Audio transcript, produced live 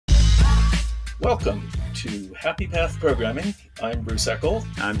Welcome to Happy Path Programming. I'm Bruce Eckel.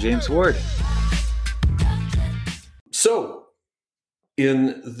 I'm James Ward. So,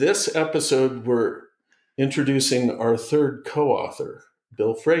 in this episode, we're introducing our third co-author,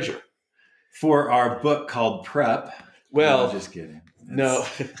 Bill Frasure. For our book called Prep. Well, no, just kidding. No.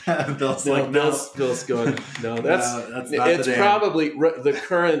 Bill's Bill's going, no, that's not it's probably, the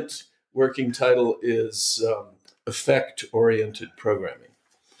current working title is Effect-Oriented Programming,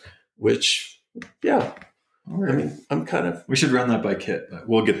 which, yeah, I mean, I'm kind of... We should run that by Kit, but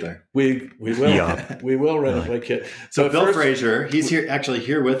we'll get there. We will. Yeah. We will run it by Kit. So Bill Frasure, he's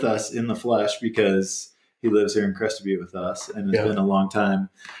here with us in the flesh because he lives here in Crested Butte with us and has been a long time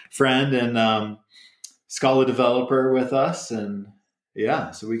friend and Scala developer with us. And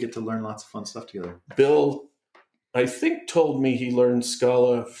so we get to learn lots of fun stuff together. Bill, I think, told me he learned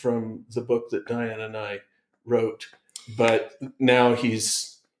Scala from the book that Diane and I wrote, but now he's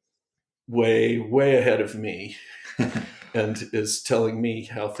way ahead of me and is telling me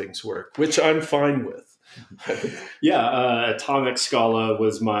how things work, which I'm fine with. Atomic Scala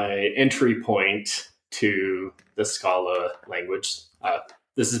was my entry point to the Scala language.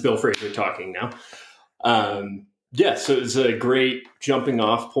 This is Bill Frasure talking now. So it's a great jumping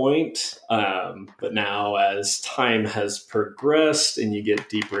off point. But now as time has progressed and you get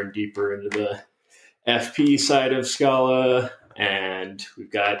deeper and deeper into the FP side of Scala, and we've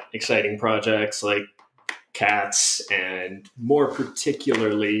got exciting projects like CATS and more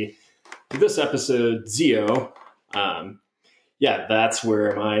particularly this episode, ZIO. That's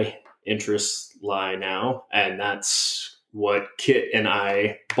where my interests lie now. And that's what Kit and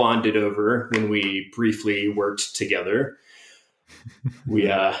I bonded over when we briefly worked together. We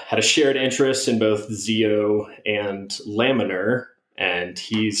had a shared interest in both ZIO and Laminar, and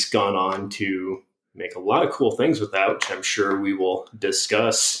he's gone on to make a lot of cool things with that, which I'm sure we will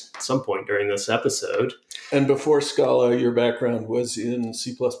discuss at some point during this episode. And before Scala, your background was in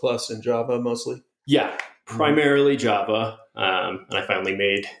C++ and Java mostly? Yeah, primarily Java. And I finally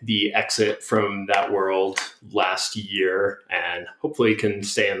made the exit from that world last year and hopefully can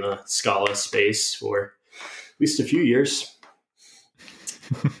stay in the Scala space for at least a few years.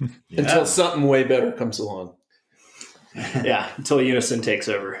 Until something way better comes along. Until Unison takes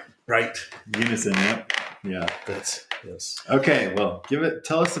over. Right. Unison, yep. Yeah. Yes. Okay, well,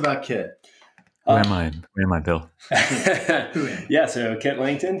 tell us about Kit. Where am I, Bill? So Kit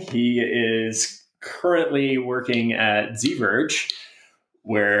Langton, he is currently working at ZVerge,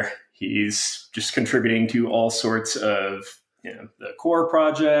 where he's just contributing to all sorts of, the core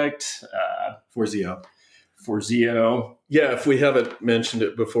project. For ZIO. Yeah, if we haven't mentioned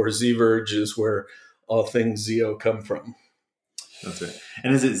it before, ZVerge is where all things ZIO come from. That's right.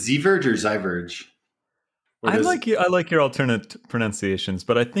 And is it ZVerge or ZIVerge? I like your alternate pronunciations,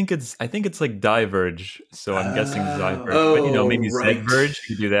 but I think it's like diverge. So I'm guessing ZIVerge. But maybe right. ZVerge.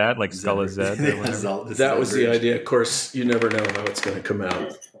 You do that, like Scala Z. That was the idea. Of course, you never know how it's going to come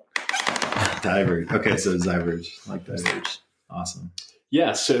out. Diverge. Okay, so ZIVerge, like diverge. Awesome.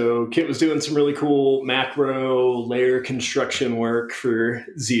 Yeah, so Kit was doing some really cool macro layer construction work for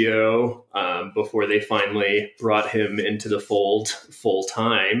ZIO before they finally brought him into the fold full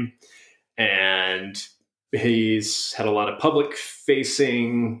time. And he's had a lot of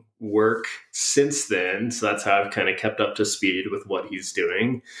public-facing work since then, so that's how I've kind of kept up to speed with what he's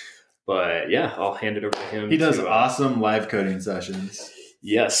doing. But I'll hand it over to him. He does awesome live coding sessions.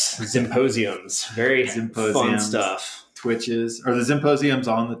 Yes, symposiums. Very fun stuff. Twitches. Are the symposiums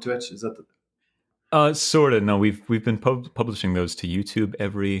on the Twitch? Is that the... Sort of. No, we've been publishing those to YouTube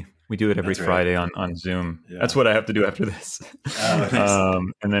we do it every Friday on Zoom. Yeah. That's what I have to do after this.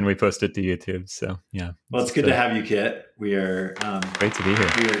 And then we post it to YouTube. So, yeah. Well, it's good to have you, Kit. We are great to be here.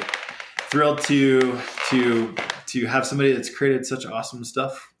 We are thrilled to have somebody that's created such awesome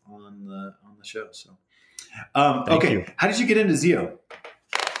stuff on the show. So, okay. You. How did you get into ZIO?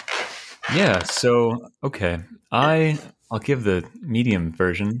 Yeah. So, okay. I'll give the medium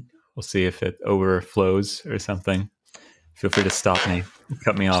version. We'll see if it overflows or something. Feel free to stop me,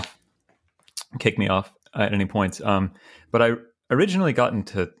 cut me off, kick me off at any point. But I originally got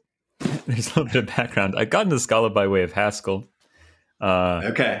into, there's a little bit of background. I got into Scala by way of Haskell.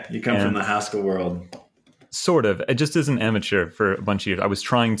 Okay. You come from the Haskell world. Sort of. Just as an amateur for a bunch of years. I was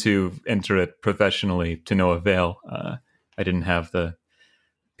trying to enter it professionally to no avail. I didn't have the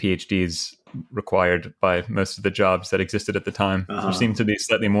PhDs required by most of the jobs that existed at the time. There seem to be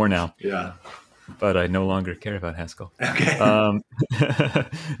slightly more now. Yeah. But I no longer care about Haskell. Okay.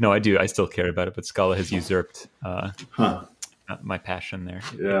 No, I do. I still care about it, but Scala has usurped my passion there.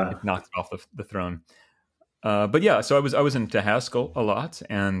 Yeah. It knocked it off the throne. But yeah, so I was into Haskell a lot,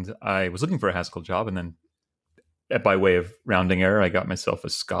 and I was looking for a Haskell job, and then by way of rounding error, I got myself a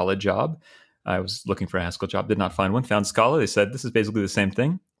Scala job. I was looking for a Haskell job, did not find one, found Scala. They said, this is basically the same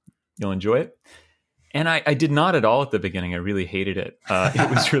thing. You'll enjoy it. And I did not at all at the beginning. I really hated it. It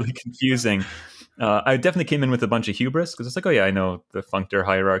was really confusing. I definitely came in with a bunch of hubris because it's like, oh yeah, I know the functor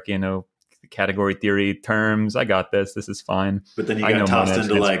hierarchy. I know category theory terms. I got this. This is fine. But then you got tossed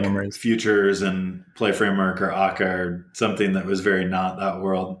into like futures and play framework or Akka or something that was very not that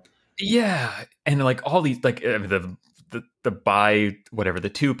world. Yeah. And like all these, like the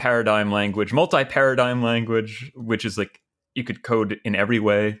two paradigm language, multi-paradigm language, which is like, you could code in every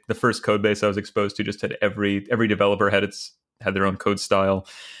way. The first code base I was exposed to just had every developer had their own code style.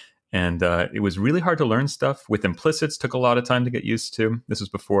 And it was really hard to learn stuff. With implicits, took a lot of time to get used to. This was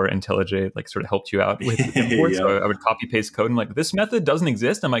before IntelliJ like sort of helped you out with imports. So I would copy paste code and like, this method doesn't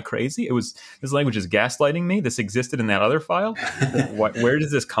exist. Am I crazy? This language is gaslighting me. This existed in that other file. Where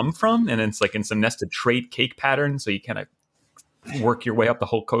does this come from? And it's like in some nested trait cake pattern. So you kind of work your way up the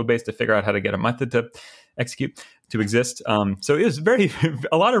whole code base to figure out how to get a method to execute, to exist. So it was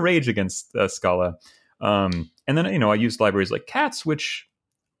a lot of rage against Scala. And then, I used libraries like Cats, which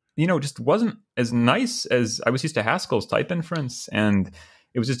just wasn't as nice as I was used to Haskell's type inference, and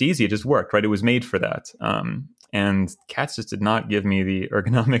it was just easy. It just worked, right? It was made for that. And Cats just did not give me the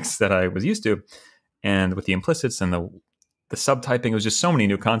ergonomics that I was used to. And with the implicits and the subtyping, it was just so many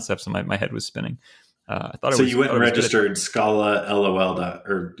new concepts, and my head was spinning. I thought so you went and registered Scala LOL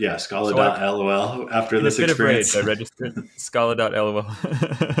Scala.lol after this experience. I registered Scala.lol.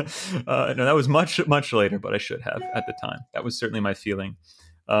 No, that was much, much later, but I should have at the time. That was certainly my feeling.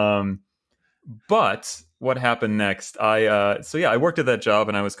 But what happened next? I worked at that job,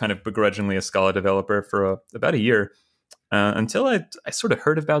 and I was kind of begrudgingly a Scala developer for about a year until I sort of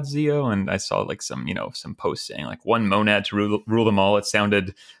heard about ZIO, and I saw like some posts saying like one monad to rule them all.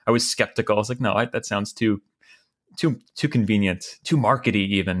 I was skeptical. I was like, no, that sounds too convenient, too markety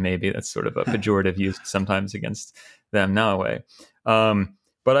even. Maybe that's sort of a pejorative used sometimes against them now way.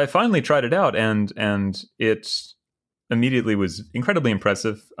 But I finally tried it out, and it immediately was incredibly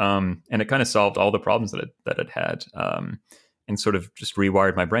impressive, and it kind of solved all the problems that it had, and sort of just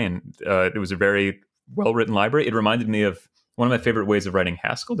rewired my brain. It was a very well-written library. It reminded me of one of my favorite ways of writing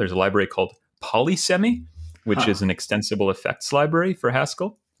Haskell. There's a library called Polysemi, which is an extensible effects library for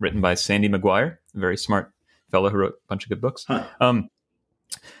Haskell, written by Sandy McGuire, a very smart fellow who wrote a bunch of good books.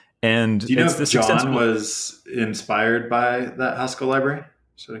 And do you know if John was inspired by that Haskell library?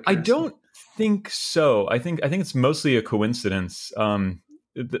 I don't think so. I think it's mostly a coincidence.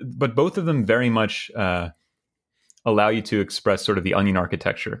 But both of them very much allow you to express sort of the onion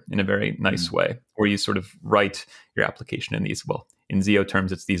architecture in a very nice way, where you sort of write your application in these, in ZIO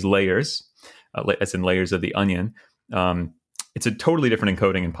terms, it's these layers, as in layers of the onion. It's a totally different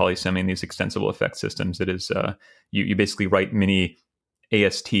encoding in Polysemi and these extensible effect systems. It is, you basically write mini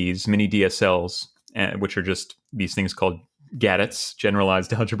ASTs, mini DSLs, which are just these things called GADITs,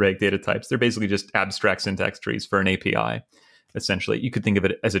 generalized algebraic data types. They're basically just abstract syntax trees for an API, essentially. You could think of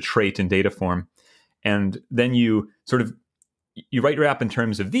it as a trait in data form. And then you write your app in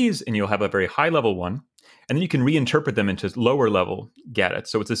terms of these, and you'll have a very high level one. And then you can reinterpret them into lower level GADITs.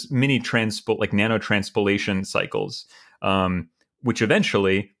 So it's this mini nano transpilation cycles, which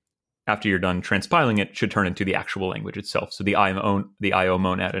eventually, after you're done transpiling it, should turn into the actual language itself. So the IO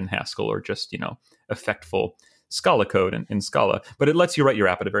monad in Haskell, or just, effectful Scala code in Scala. But it lets you write your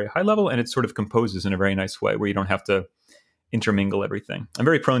app at a very high level, and it sort of composes in a very nice way where you don't have to intermingle everything. I'm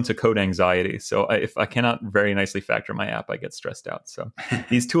very prone to code anxiety. So if I cannot very nicely factor my app, I get stressed out. So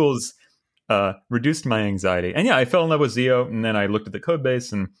these tools reduced my anxiety. And yeah, I fell in love with ZIO, and then I looked at the code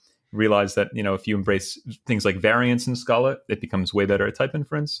base and realized that, if you embrace things like variance in Scala, it becomes way better at type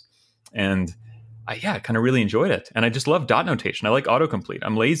inference. And I kind of really enjoyed it. And I just love dot notation. I like autocomplete.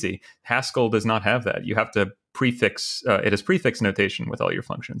 I'm lazy. Haskell does not have that. You have to prefix, it has prefix notation with all your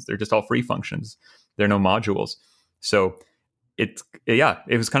functions. They're just all free functions. There are no modules. So it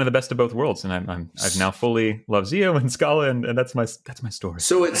was kind of the best of both worlds. And I've now fully loved ZIO and Scala, and that's my story.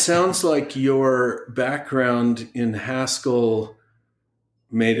 So it sounds like your background in Haskell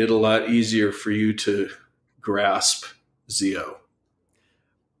made it a lot easier for you to grasp ZIO.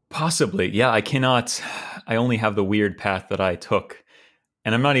 Possibly. Yeah, I only have the weird path that I took.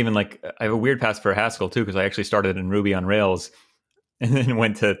 And I'm not even I have a weird path for Haskell too, because I actually started in Ruby on Rails and then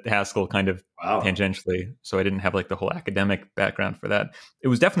went to Haskell kind of tangentially. So I didn't have the whole academic background for that. It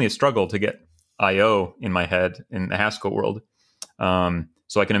was definitely a struggle to get IO in my head in the Haskell world.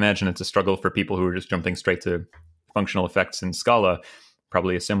 So I can imagine it's a struggle for people who are just jumping straight to functional effects in Scala,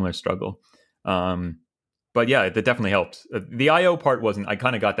 probably a similar struggle. but yeah, that definitely helped. The IO part wasn't. I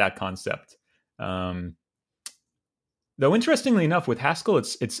kind of got that concept. Though interestingly enough, with Haskell,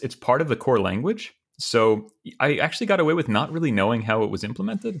 it's part of the core language. So I actually got away with not really knowing how it was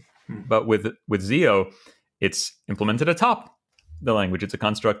implemented. But with ZIO, it's implemented atop the language. It's a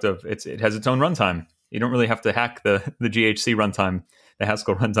construct of it has its own runtime. You don't really have to hack the GHC runtime, the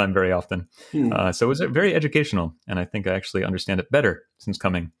Haskell runtime very often. So it was very educational, and I think I actually understand it better since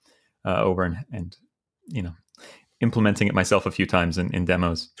coming over and implementing it myself a few times in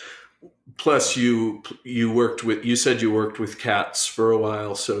demos. Plus, you said you worked with cats for a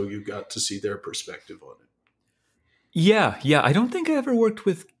while, so you got to see their perspective on it. Yeah. I don't think I ever worked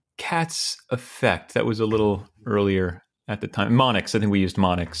with Cat's Effect. That was a little earlier at the time. Monix. I think we used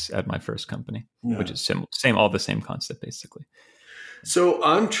Monix at my first company, which is all the same concept basically. So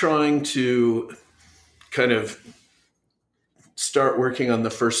I'm trying to kind of start working on the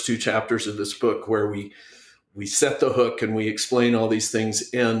first 2 chapters of this book, where we set the hook and we explain all these things,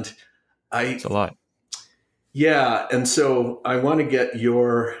 and it's a lot. Yeah. And so I want to get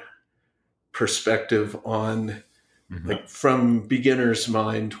your perspective on, like, from beginner's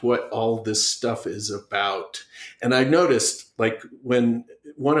mind, what all this stuff is about. And I noticed, like, when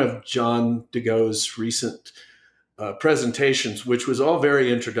one of John DeGoe's recent presentations, which was all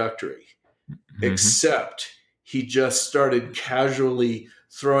very introductory, except he just started casually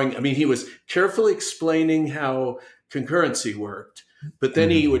he was carefully explaining how concurrency worked, but then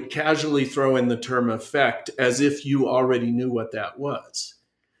he would casually throw in the term effect as if you already knew what that was.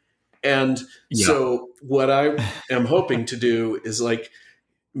 And so what I am hoping to do is, like,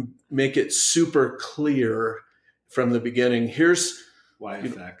 make it super clear from the beginning. Here's Y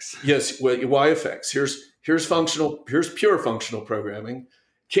effects. Yes, Y effects. Here's pure functional programming.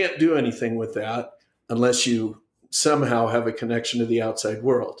 Can't do anything with that unless you somehow have a connection to the outside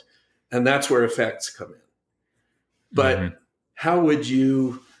world. And that's where effects come in. But how would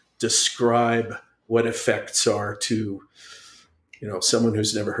you describe what effects are to, someone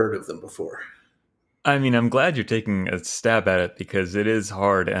who's never heard of them before? I mean, I'm glad you're taking a stab at it, because it is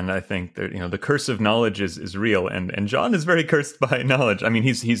hard. And I think that, the curse of knowledge is real. And John is very cursed by knowledge. I mean,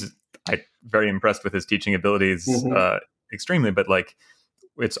 he's very impressed with his teaching abilities, extremely, but, like,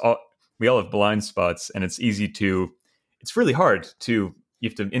 we all have blind spots, and it's really hard you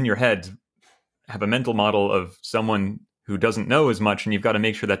have to, in your head, have a mental model of someone who doesn't know as much, and you've got to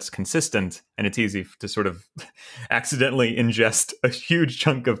make sure that's consistent, and it's easy to sort of accidentally ingest a huge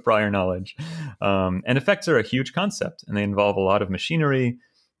chunk of prior knowledge. And effects are a huge concept, and they involve a lot of machinery.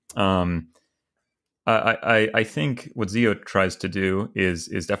 I think what ZIO tries to do is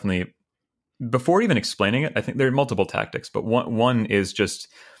definitely, before even explaining it, I think there are multiple tactics, but one is just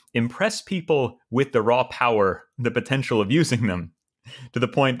impress people with the raw power, the potential of using them, to the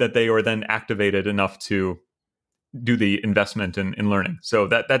point that they are then activated enough to do the investment in learning. So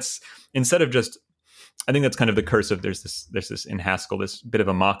that's, instead of just, I think that's kind of the curse of there's this in Haskell, this bit of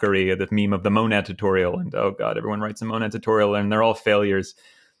a mockery, the meme of the Monad tutorial, and oh god, everyone writes a Monad tutorial and they're all failures.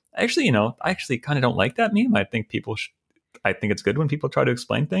 Actually, I kind of don't like that meme. I think I think it's good when people try to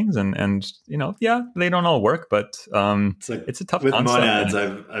explain things, and they don't all work, but it's a tough with concept. monads.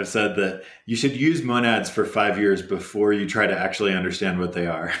 I've said that you should use monads for 5 years before you try to actually understand what they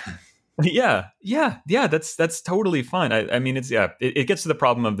are. Yeah. That's totally fine. I mean, it gets to the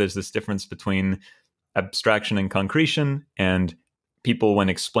problem of there's this difference between abstraction and concretion, and people, when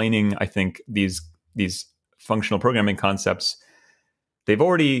explaining, I think these functional programming concepts, they've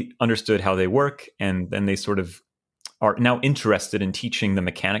already understood how they work, and then they sort of are now interested in teaching the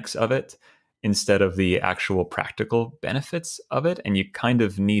mechanics of it instead of the actual practical benefits of it. And you kind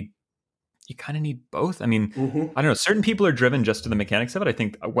of need both. I mean, I don't know. Certain people are driven just to the mechanics of it. I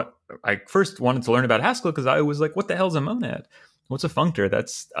think what I first wanted to learn about Haskell because I was like, what the hell's a monad? What's a functor?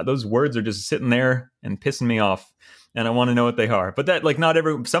 Those words are just sitting there and pissing me off, and I want to know what they are. But that, like,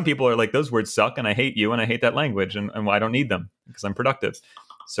 some people are like, those words suck and I hate you and I hate that language and I don't need them because I'm productive.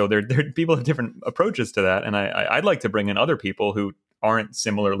 So there people have different approaches to that. And I'd like to bring in other people who aren't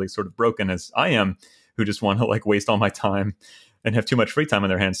similarly sort of broken as I am, who just want to, like, waste all my time and have too much free time on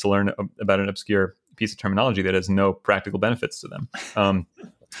their hands to learn about an obscure piece of terminology that has no practical benefits to them.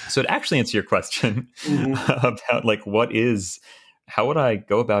 So to actually answer your question about, like, how would I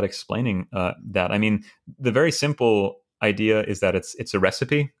go about explaining that? I mean, the very simple idea is that it's a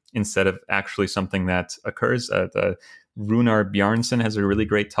recipe instead of actually something that occurs. Runar Bjarnson has a really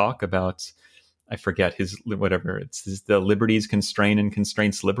great talk about, I forget the liberties constrain and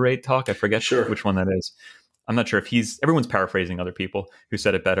constraints liberate talk. I forget which one that is. I'm not sure if everyone's paraphrasing other people who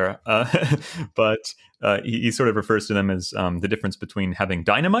said it better. But he sort of refers to them as the difference between having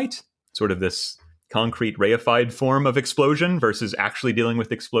dynamite, sort of this concrete reified form of explosion versus actually dealing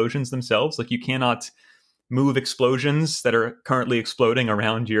with explosions themselves. Like, you cannot move explosions that are currently exploding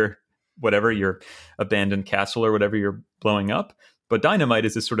around your abandoned castle or whatever you're blowing up. But dynamite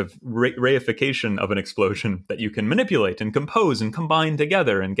is this sort of reification of an explosion that you can manipulate and compose and combine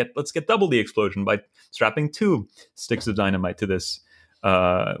together and let's get double the explosion by strapping 2 sticks of dynamite to this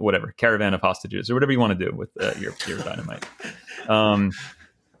caravan of hostages or whatever you want to do with your dynamite.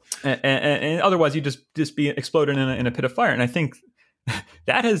 And otherwise, you just be exploded in a pit of fire. And I think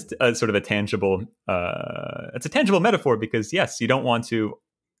that has a sort of a tangible it's a tangible metaphor, because yes, you don't want to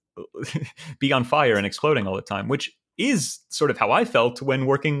be on fire and exploding all the time, which is sort of how I felt when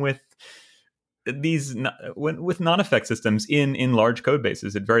working with with non-effect systems in large code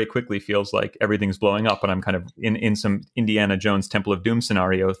bases. It very quickly feels like everything's blowing up, and I'm kind of in some Indiana Jones Temple of Doom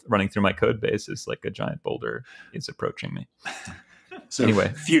scenario running through my code base. It's like a giant boulder is approaching me. So anyway,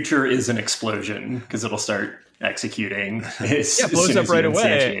 future is an explosion because it'll start executing. It blows up right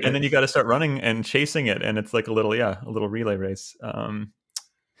away, and then you got to start running and chasing it, and it's like a little relay race.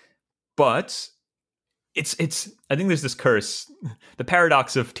 But it's I think there's this curse, the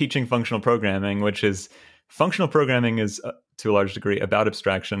paradox of teaching functional programming, which is functional programming is to a large degree about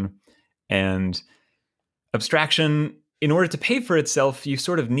abstraction, and abstraction, in order to pay for itself, you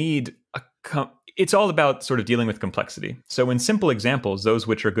sort of need it's all about sort of dealing with complexity. So in simple examples, those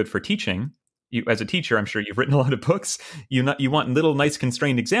which are good for teaching, you as a teacher, I'm sure you've written a lot of books, you want little nice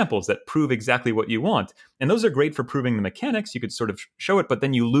constrained examples that prove exactly what you want. And those are great for proving the mechanics. You could sort of show it, but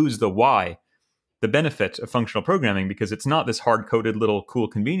then you lose the why, the benefit of functional programming, because it's not this hard-coded little cool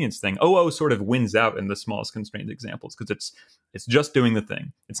convenience thing. OO sort of wins out in the smallest constrained examples because it's just doing the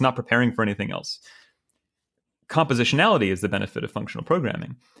thing. It's not preparing for anything else. Compositionality is the benefit of functional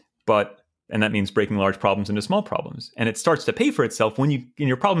programming, and that means breaking large problems into small problems. And it starts to pay for itself when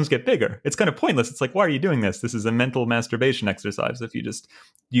your problems get bigger. It's kind of pointless. It's like, why are you doing this? This is a mental masturbation exercise if you just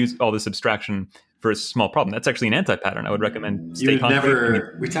use all this abstraction for a small problem. That's actually an anti-pattern. I would recommend we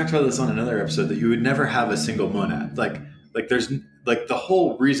talked about this on another episode, that you would never have a single monad. Like there's like the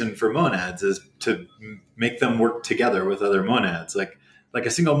whole reason for monads is to make them work together with other monads. Like a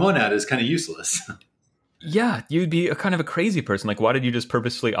single monad is kind of useless. Yeah, you'd be a kind of a crazy person. Like, why did you just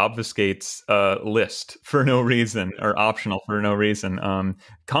purposefully obfuscate list for no reason, or optional for no reason?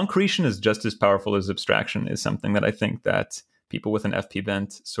 Concretion is just as powerful as abstraction, is something that I think that people with an FP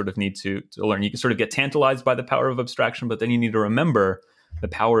bent sort of need to learn. You can sort of get tantalized by the power of abstraction, but then you need to remember the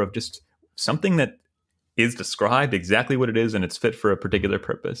power of just something that is described exactly what it is, and it's fit for a particular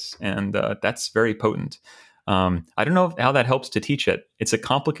purpose. And that's very potent. I don't know how that helps to teach it. It's a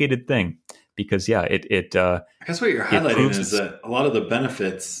complicated thing. Because I guess what you're highlighting is that a lot of the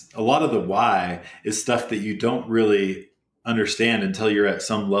benefits, a lot of the why is stuff that you don't really understand until you're at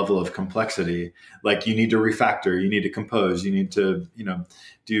some level of complexity. Like, you need to refactor, you need to compose, you need to,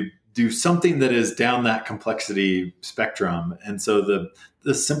 do something that is down that complexity spectrum. And so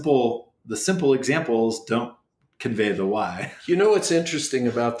the simple examples don't convey the why. You know, what's interesting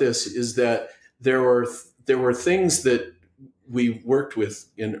about this is that there were things that we worked with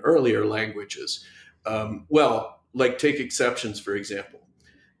in earlier languages. Like take exceptions, for example.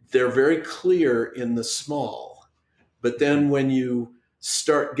 They're very clear in the small, but then when you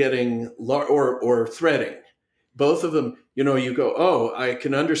start getting or threading, both of them, you go, oh, I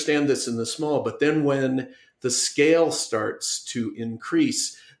can understand this in the small, but then when the scale starts to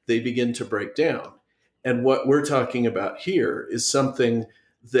increase, they begin to break down. And what we're talking about here is something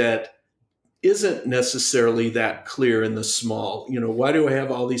that isn't necessarily that clear in the small. Why do I have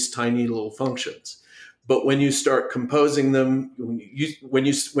all these tiny little functions? But when you start composing them,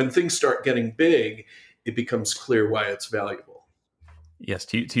 when things start getting big, it becomes clear why it's valuable. Yes,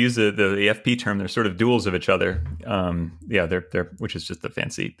 to use the FP term, they're sort of duals of each other. They're which is just the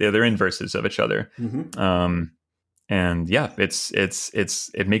fancy. They're inverses of each other. Mm-hmm.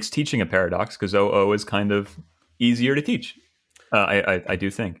 It makes teaching a paradox because OO is kind of easier to teach. I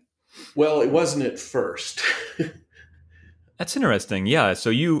do think. Well, it wasn't at first. That's interesting. Yeah. So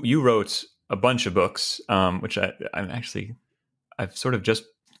you wrote a bunch of books, which I've sort of just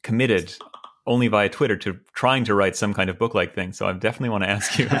committed only via Twitter to trying to write some kind of book-like thing. So I definitely want to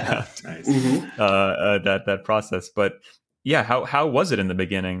ask you about that process. But yeah, how was it in the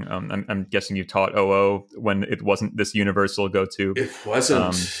beginning? I'm guessing you taught OO when it wasn't this universal go-to. It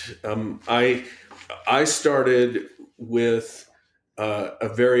wasn't. I started with a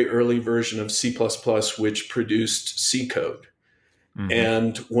very early version of C++, which produced C code. Mm-hmm.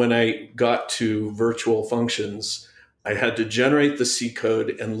 And when I got to virtual functions, I had to generate the C code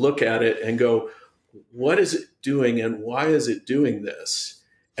and look at it and go, what is it doing and why is it doing this?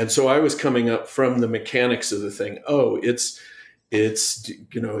 And so I was coming up from the mechanics of the thing. Oh, it's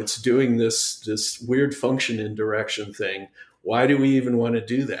doing this weird function in direction thing. Why do we even want to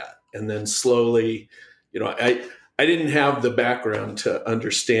do that? And then slowly, I didn't have the background to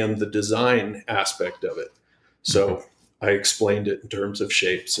understand the design aspect of it. So I explained it in terms of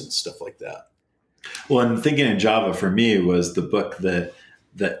shapes and stuff like that. Well, and thinking in Java for me was the book that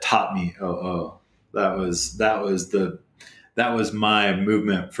taught me OO. That was my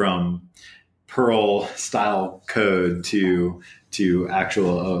movement from Perl style code to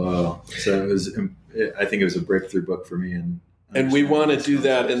actual OO. So I think it was a breakthrough book for me. And we want to do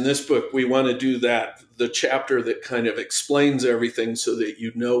that in this book. We want to do that, the chapter that kind of explains everything so that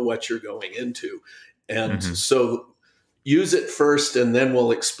you know what you're going into. And so use it first and then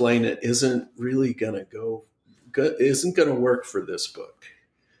we'll explain it isn't really going to work for this book.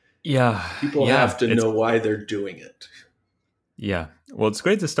 Yeah. People have to know why they're doing it. Yeah. Well, it's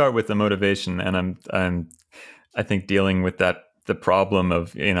great to start with the motivation, and I think dealing with the problem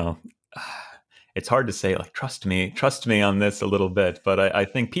of, it's hard to say, like, trust me on this a little bit, but I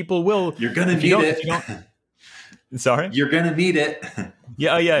think people will. You're going to need it. Sorry? You're going to need it.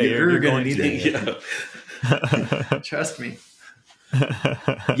 Yeah. You're going to need it. Yeah. Trust me.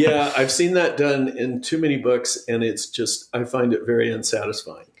 Yeah, I've seen that done in too many books, and it's just, I find it very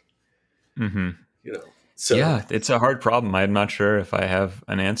unsatisfying. So yeah, it's a hard problem. I'm not sure if I have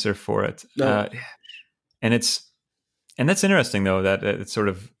an answer for it. No. And that's interesting though, that it's sort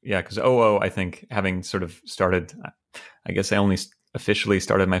of, because OO, I think, having sort of started, I guess I only officially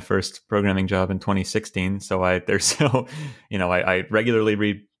started my first programming job in 2016. So I regularly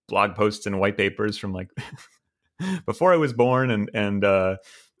read blog posts and white papers from like before I was born,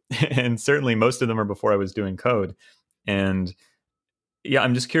 and certainly most of them are before I was doing code. And yeah,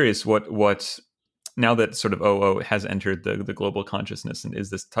 I'm just curious what now that sort of OO has entered the global consciousness and is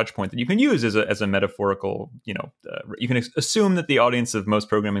this touch point that you can use as a metaphorical, you can assume that the audience of most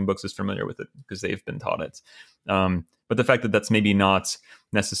programming books is familiar with it because they've been taught it. But the fact that that's maybe not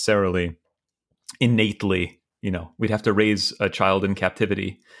necessarily innately, we'd have to raise a child in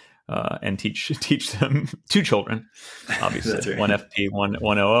captivity and teach them two children, obviously, right. One FP, one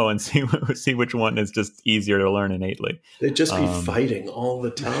OO, and see which one is just easier to learn innately. They'd just be fighting all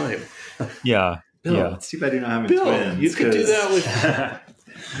the time. Yeah. Bill, it's too bad you're not having Bill, twins. You could do that with...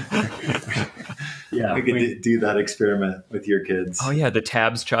 Yeah, we could do that experiment with your kids. Oh yeah, the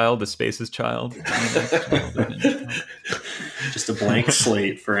tabs child, the spaces child. Just a blank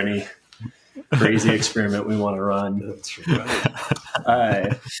slate for any crazy experiment we want to run. That's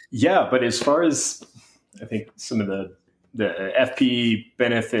right. But as far as I think some of the FP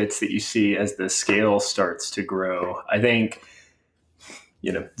benefits that you see as the scale starts to grow, I think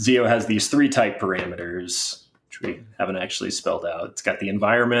ZIO has these 3 type parameters, which we haven't actually spelled out. It's got the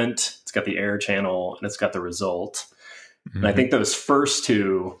environment, it's got the error channel, and it's got the result. Mm-hmm. And I think those first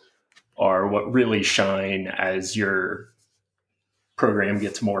 2 are what really shine as your program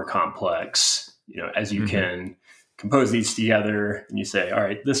gets more complex. As you can compose these together and you say, all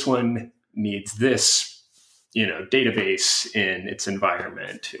right, this one needs this, database in its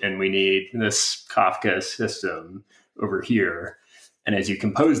environment, and we need this Kafka system over here. And as you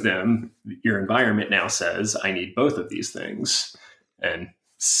compose them, your environment now says, I need both of these things. And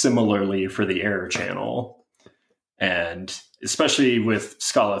similarly for the error channel. And especially with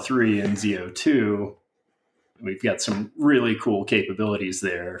Scala 3 and ZIO 2, we've got some really cool capabilities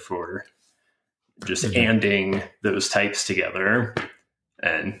there for just anding those types together.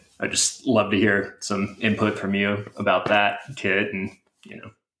 And I just love to hear some input from you about that, Kit, and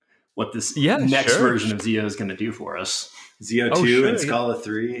what this next version of ZIO is going to do for us. ZIO 2 and Scala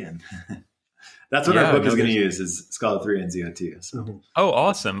 3, and that's what our book is going to use, is Scala 3 and ZIO 2. So. Oh,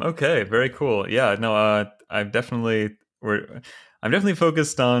 awesome! Okay, very cool. Yeah, no, I'm definitely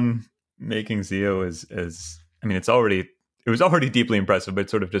focused on making ZIO as I mean, it was already deeply impressive,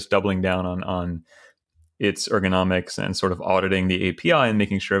 but sort of just doubling down on its ergonomics and sort of auditing the API and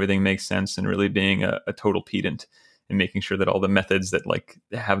making sure everything makes sense, and really being a total pedant and making sure that all the methods that like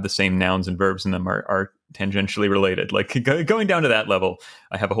have the same nouns and verbs in them are tangentially related. Like going down to that level,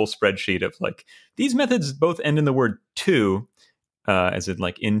 I have a whole spreadsheet of like, these methods both end in the word to, as in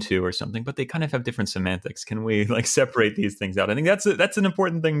like into or something, but they kind of have different semantics. Can we like separate these things out? I think that's an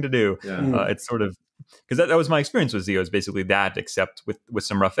important thing to do. Yeah. It's sort of, because that was my experience with ZIO, is basically that, except with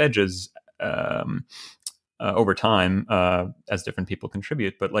some rough edges over time as different people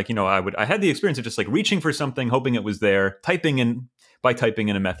contribute. But like, I had the experience of just like reaching for something, hoping it was there, typing in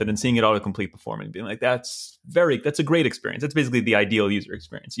a method and seeing it autocomplete before me and being like, that's a great experience. That's basically the ideal user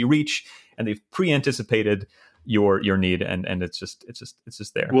experience. You reach and they've pre-anticipated your need, and it's just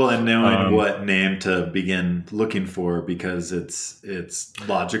there. Well, and knowing what name to begin looking for because it's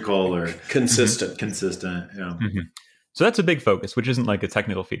logical or consistent. Yeah. Mm-hmm. So that's a big focus, which isn't like a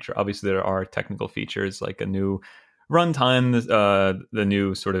technical feature. Obviously, there are technical features like a new runtime, the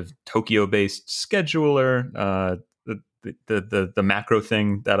new sort of Tokyo-based scheduler. The macro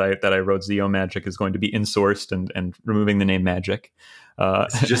thing that I wrote, ZIO Magic, is going to be insourced and removing the name Magic.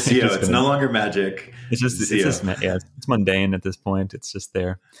 It's just ZIO. It's no longer Magic. It's mundane at this point. It's just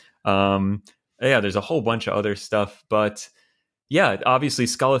there. There's a whole bunch of other stuff, but yeah, obviously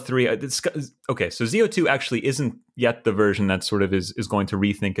Scala 3. Okay, so ZIO 2 actually isn't yet the version that sort of is going to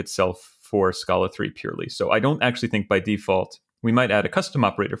rethink itself for Scala 3 purely. So I don't actually think by default. We might add a custom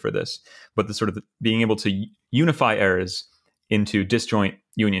operator for this, but the sort of being able to unify errors into disjoint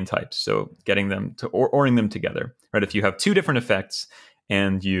union types. So getting them to oring them together, right? If you have two different effects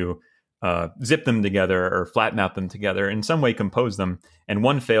and you zip them together or flat map them together, in some way compose them, and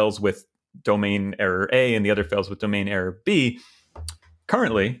one fails with domain error A and the other fails with domain error B,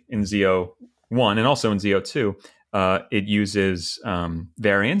 currently in ZIO 1 and also in ZIO 2, it uses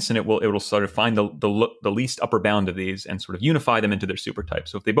variance, and it will sort of find the least upper bound of these and sort of unify them into their supertype.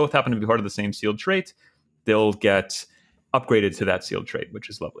 So if they both happen to be part of the same sealed trait, they'll get upgraded to that sealed trait, which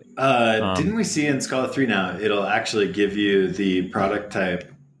is lovely. Didn't we see in Scala 3 now, it'll actually give you the product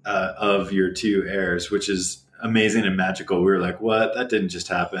type of your two errors, which is amazing and magical. We were like, what? That didn't just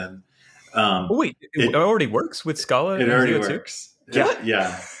happen. It already works with Scala? It already works.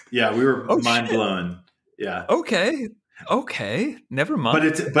 Yeah. We were mind blown. Yeah. Okay. Never mind.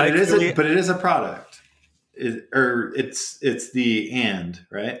 But it is a product. It's the and,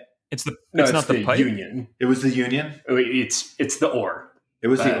 right? It's not the pipe. Union. It was the union. It's the or. It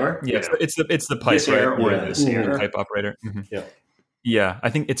was the or. Yeah, it's the pipe, this right? Or this error. Type operator. Mm-hmm. Yeah. Yeah, I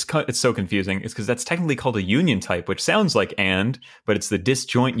think it's so confusing. It's because that's technically called a union type, which sounds like and, but it's the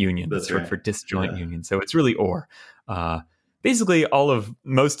disjoint union. That's short right. for disjoint union. So it's really or. Basically,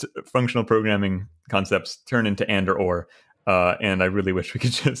 most functional programming concepts turn into and or. And I really wish we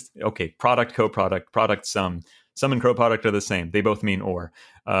could just product, coproduct, product, sum and coproduct are the same. They both mean or.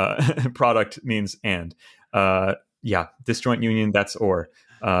 Product means and. Disjoint union, that's or.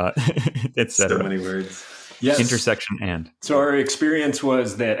 Etc. So many words. Yes. Intersection and. So our experience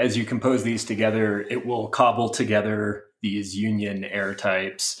was that as you compose these together, it will cobble together these union error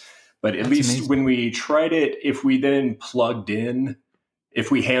types. But at least amazing. When we tried it, if we then plugged in, if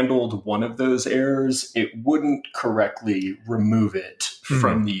we handled one of those errors, it wouldn't correctly remove it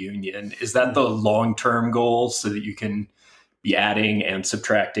from the union. Is that the long-term goal so that you can be adding and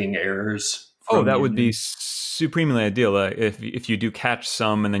subtracting errors? That would be supremely ideal. If you do catch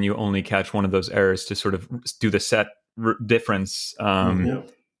some and then you only catch one of those errors to sort of do the set difference from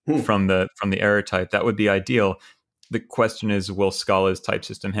the error type, that would be ideal. The question is, will Scala's type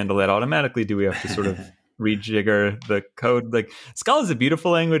system handle that automatically? Do we have to sort of rejigger the code? Like, Scala is a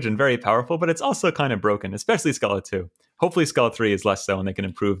beautiful language and very powerful, but it's also kind of broken, especially Scala 2. Hopefully Scala 3 is less so, and they can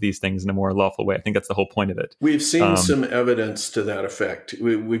improve these things in a more lawful way. I think that's the whole point of it. We've seen some evidence to that effect.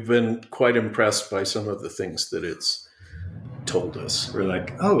 We've been quite impressed by some of the things that it's told us. We're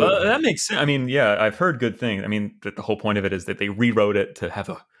like, that makes sense. I mean, yeah, I've heard good things. I mean, that the whole point of it is that they rewrote it to have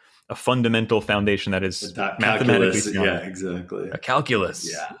a fundamental foundation that is mathematically sound. Yeah, exactly. A calculus.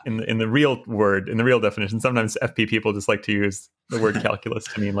 Yeah. In the real word, in the real definition. Sometimes FP people just like to use the word calculus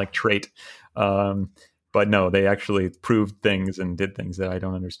to mean like trait. But no, they actually proved things and did things that I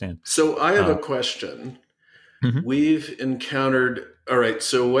don't understand. So I have a question. Mm-hmm. We've encountered, all right,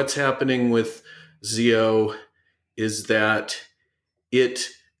 so what's happening with ZIO is that it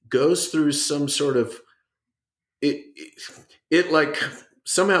goes through some sort of, it like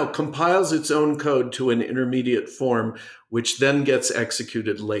somehow compiles its own code to an intermediate form, which then gets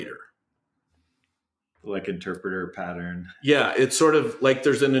executed later. Like interpreter pattern. Yeah, it's sort of like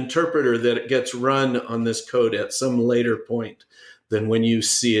there's an interpreter that gets run on this code at some later point than when you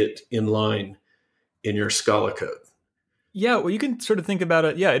see it in line in your Scala code. Yeah, well, you can sort of think about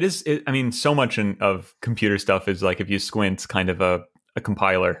it. Yeah, it is. I mean, so much of computer stuff is like, if you squint, kind of a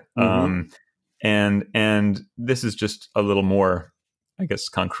compiler. Mm-hmm. And this is just a little more, I guess,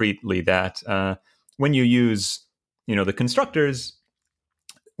 concretely that when you use, the constructors,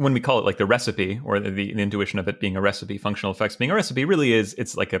 when we call it like the recipe or the intuition of it being a recipe, functional effects being a recipe, really is,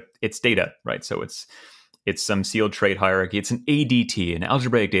 it's data, right? So it's some sealed trait hierarchy. It's an ADT, an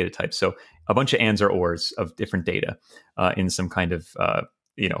algebraic data type. So a bunch of ands or ors of different data in some kind of,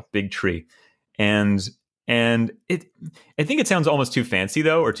 big tree. And I think it sounds almost too fancy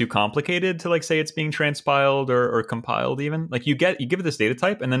though, or too complicated to like say it's being transpiled or compiled even. Like you give it this data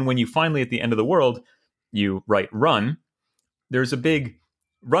type, and then when you finally at the end of the world you write run, there's a big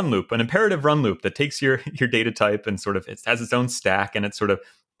run loop, an imperative run loop that takes your data type and sort of it has its own stack, and it sort of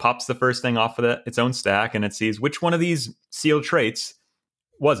pops the first thing off of its own stack, and it sees which one of these seal traits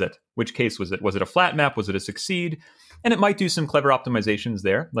was it? Which case was it? Was it a flat map? Was it a succeed? And it might do some clever optimizations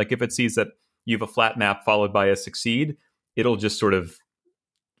there. Like if it sees that you have a flat map followed by a succeed, it'll just sort of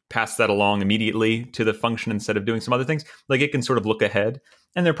pass that along immediately to the function instead of doing some other things. Like it can sort of look ahead.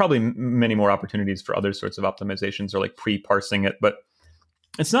 And there are probably many more opportunities for other sorts of optimizations or like pre-parsing it. But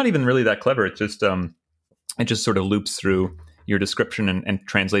it's not even really that clever. It just sort of loops through your description and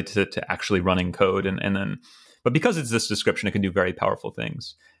translates it to actually running code. And then, but because it's this description, it can do very powerful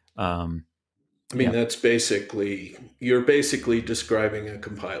things. That's basically, you're basically describing a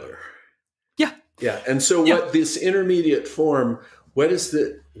compiler. Yeah. Yeah. And so what this intermediate form, what does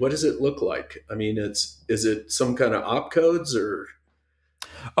it look like? I mean, is it some kind of opcodes or?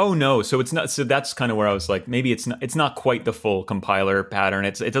 Oh no, so it's not. So that's kind of where I was like, maybe it's not quite the full compiler pattern.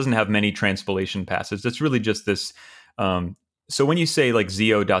 It doesn't have many transpilation passes. It's really just this. So when you say like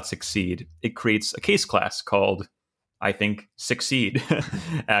ZIO.succeed, it creates a case class called, I think, succeed,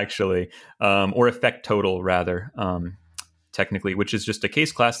 actually, or effect total rather, technically, which is just a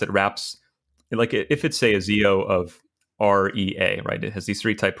case class that wraps, like if it's say a ZIO of REA, right? It has these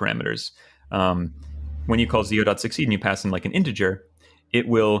 3 type parameters. When you call ZIO.succeed and you pass in like an integer, it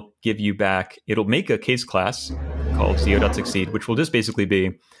will give you back, it'll make a case class called ZIO.succeed, which will just basically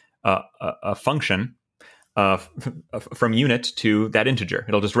be a function from unit to that integer.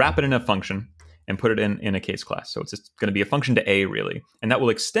 It'll just wrap it in a function and put it in a case class. So it's just going to be a function to A, really. And that will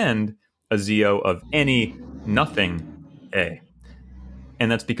extend a ZIO of any nothing A. And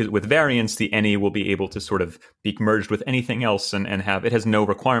that's because with variance, the any will be able to sort of be merged with anything else and have, it has no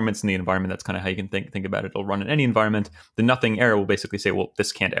requirements in the environment. That's kind of how you can think about it. It'll run in any environment. The nothing error will basically say, well,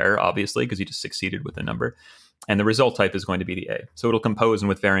 this can't error, obviously, because you just succeeded with the number. And the result type is going to be the A. So it'll compose, and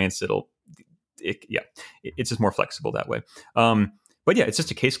with variance, it's just more flexible that way. But yeah, it's just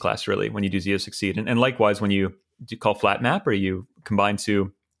a case class, really, when you do ZIO succeed. And likewise, when you call flat map or you combine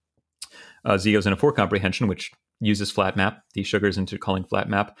two ZIOs in a for comprehension, which uses flat map, these sugars into calling flat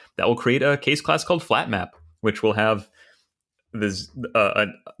map, that will create a case class called flat map, which will have this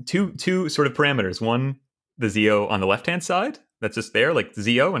two sort of parameters. One, the ZIO on the left-hand side, that's just there, like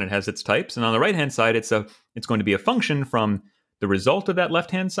ZIO, and it has its types. And on the right-hand side, it's going to be a function from the result of that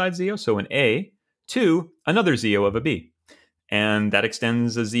left-hand side ZIO, so an A, to another ZIO of a B. And that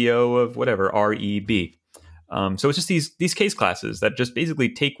extends a ZIO of whatever, REB. So it's just these case classes that just basically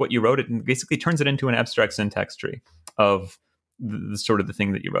take what you wrote and basically turns it into an abstract syntax tree of the sort of the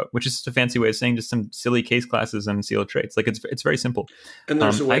thing that you wrote, which is just a fancy way of saying just some silly case classes and seal traits. Like it's very simple. And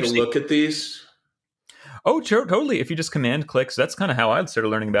there's a way to look at these? Oh, sure, totally. If you just command click, so that's kind of how I started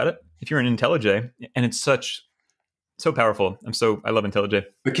learning about it. If you're in IntelliJ, and it's so powerful. I love IntelliJ.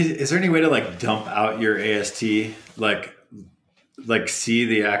 But is there any way to like dump out your AST, like see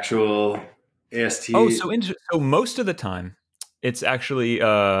the actual AST? Oh, so most of the time, it's actually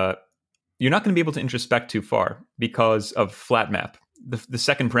you're not going to be able to introspect too far because of flat map. The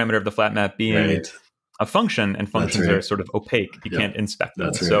second parameter of the flat map being a function, and functions are sort of opaque. You can't inspect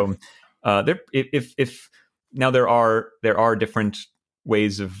them. So if now there are different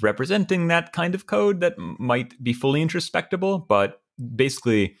ways of representing that kind of code that might be fully introspectable, but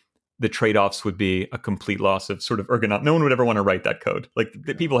basically the trade-offs would be a complete loss of sort of ergonomics. No one would ever want to write that code. Like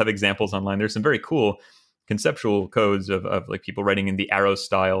people have examples online. There's some very cool conceptual codes of like people writing in the arrow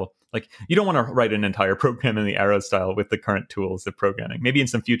style. Like you don't want to write an entire program in the arrow style with the current tools of programming. Maybe in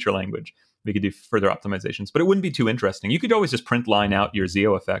some future language, we could do further optimizations, but it wouldn't be too interesting. You could always just print line out your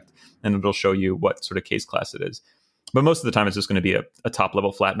ZIO effect and it'll show you what sort of case class it is. But most of the time it's just going to be a top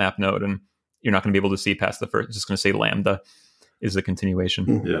level flat map node, and you're not going to be able to see past the first. It's just going to say lambda is the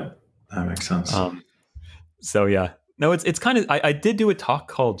continuation. Yeah. That makes sense. So yeah, no, it's kind of, I did do a talk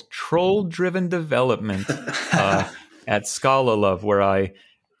called Troll Driven Development at Scala Love, where I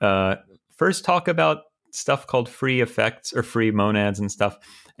first talk about stuff called free effects or free monads and stuff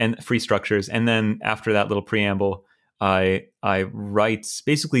and free structures. And then after that little preamble, I write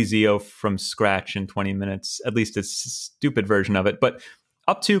basically ZIO from scratch in 20 minutes, at least a stupid version of it, but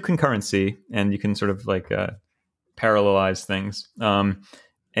up to concurrency, and you can sort of like parallelize things.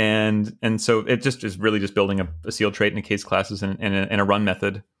 And so it just is really just building a seal trait and a case classes and a run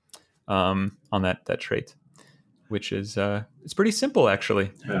method on that trait, which is it's pretty simple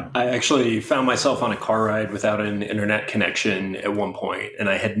actually. Yeah. I actually found myself on a car ride without an internet connection at one point, and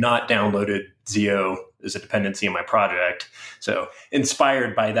I had not downloaded ZIO as a dependency in my project. So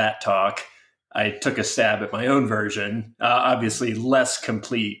inspired by that talk, I took a stab at my own version, obviously less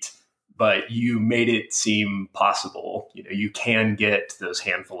complete, but you made it seem possible. You can get those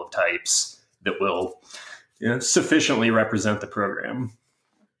handful of types that will sufficiently represent the program.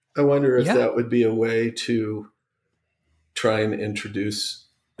 I wonder if that would be a way to try and introduce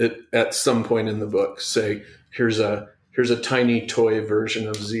it at some point in the book. Say, here's a tiny toy version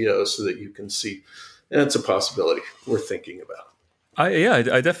of ZIO so that you can see. And it's a possibility we're thinking about.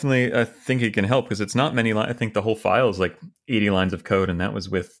 I definitely think it can help because it's not many lines. I think the whole file is like 80 lines of code, and that was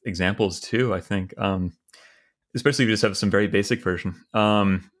with examples too, I think. Especially if you just have some very basic version.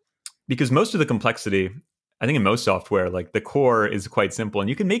 Because most of the complexity, I think in most software, like the core is quite simple, and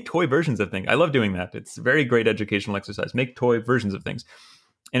you can make toy versions of things. I love doing that. It's a very great educational exercise. Make toy versions of things.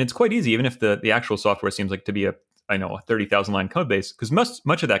 And it's quite easy, even if the actual software seems like to be a 30,000 line code base, because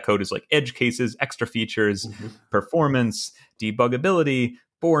much of that code is like edge cases, extra features, performance, debuggability,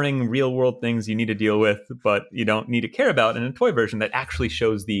 boring real world things you need to deal with, but you don't need to care about in a toy version that actually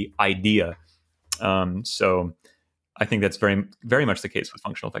shows the idea. So I think that's very, very much the case with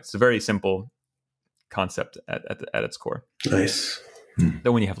functional effects. It's a very simple concept at its core. Nice.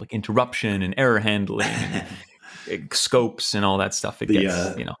 Though when you have like interruption and error handling and scopes and all that stuff, it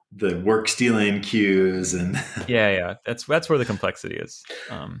gets the work stealing queues and that's where the complexity is.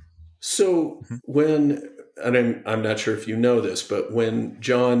 So when, and I'm not sure if you know this, but when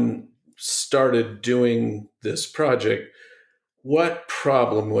John started doing this project, what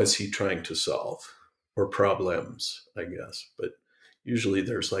problem was he trying to solve? Or problems, I guess, but usually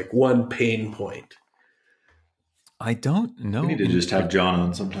there's like one pain point. I don't know. We need to just have John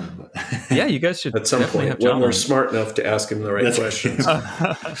on sometime. But yeah, you guys should at some point when we're smart enough to ask him the right questions.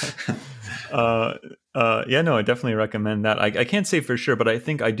 I definitely recommend that. I can't say for sure, but I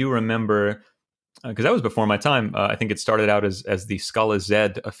think I do remember because that was before my time. I think it started out as the Scala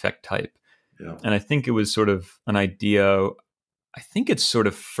Z effect type, and I think it was sort of an idea. I think its sort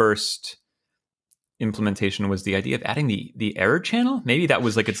of first implementation was the idea of adding the error channel. Maybe that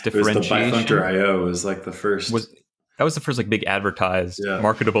was like its differentiation. It was the Bifunctor IO was like the first. That was the first like big advertised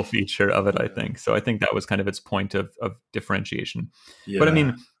marketable feature of it, I think. So I think that was kind of its point of differentiation. Yeah. But I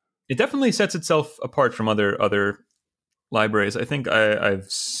mean, it definitely sets itself apart from other libraries. I think I've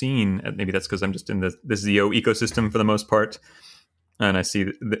seen, maybe that's because I'm just in the ZIO ecosystem for the most part, and I see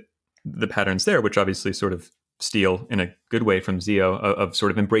the patterns there, which obviously sort of steal in a good way from ZIO of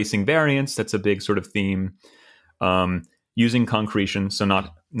sort of embracing variance. That's a big sort of theme. Using concretion, so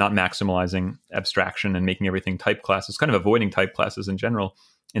not maximalizing abstraction and making everything type classes, kind of avoiding type classes in general,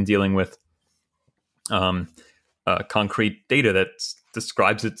 and dealing with concrete data that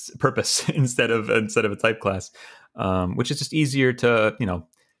describes its purpose instead of a type class, which is just easier to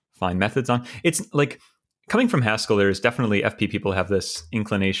find methods on. It's like coming from Haskell. There's definitely FP people have this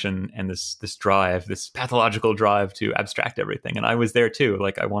inclination and this drive, this pathological drive to abstract everything, and I was there too.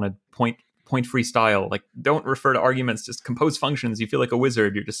 Like I wanted point-free style, like don't refer to arguments, just compose functions. You feel like a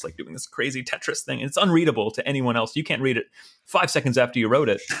wizard. You're just like doing this crazy Tetris thing. It's unreadable to anyone else. You can't read it 5 seconds after you wrote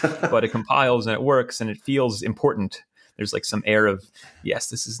it, but it compiles and it works and it feels important. There's like some air of, yes,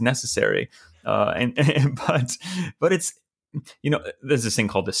 this is necessary. But it's, there's this thing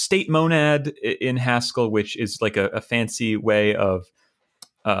called the state monad in Haskell, which is like a fancy way of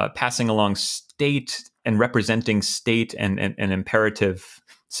passing along state and representing state and imperative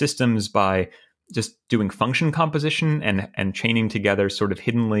systems by just doing function composition and chaining together sort of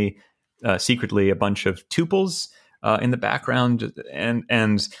hiddenly, secretly a bunch of tuples in the background, and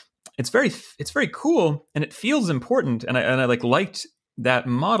it's very cool and it feels important, and I liked that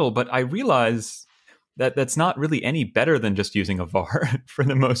model, but I realize that that's not really any better than just using a var for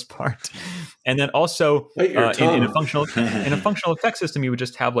the most part. And then also in a functional effect system, you would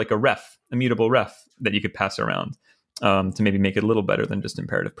just have like a mutable ref that you could pass around. To maybe make it a little better than just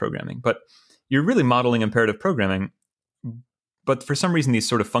imperative programming. But you're really modeling imperative programming. But for some reason, these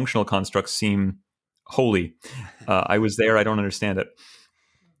sort of functional constructs seem holy. I was there. I don't understand it.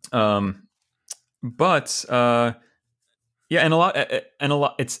 And a lot.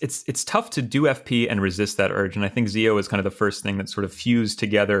 It's tough to do FP and resist that urge. And I think ZIO is kind of the first thing that sort of fused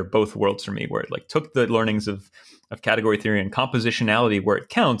together both worlds for me, where it like took the learnings of category theory and compositionality where it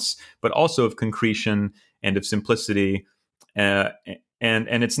counts, but also of concretion and of simplicity, and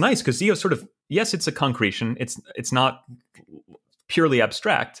it's nice because ZIO sort of, yes, it's a concretion. It's not purely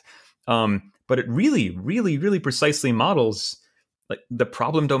abstract, but it really, really, really precisely models like the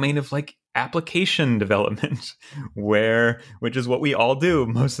problem domain of like application development, which is what we all do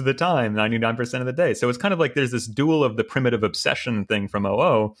most of the time, 99% of the day. So it's kind of like there's this duel of the primitive obsession thing from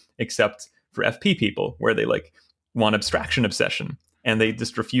OO, except for FP people, where they like want abstraction obsession. and they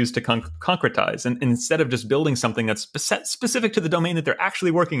just refuse to concretize. And instead of just building something that's specific to the domain that they're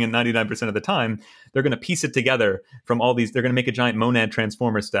actually working in 99% of the time, they're going to piece it together from all these. They're going to make a giant monad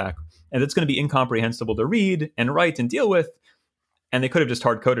transformer stack, and it's going to be incomprehensible to read and write and deal with. And they could have just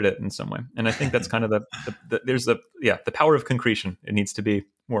hard coded it in some way. And I think that's kind of the power of concretion. It needs to be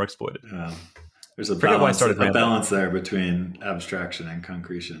more exploited. There's a balance there between abstraction and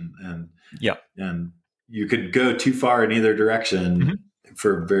concretion, and you could go too far in either direction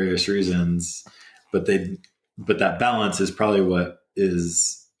for various reasons, but that balance is probably what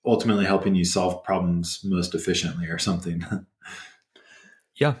is ultimately helping you solve problems most efficiently or something.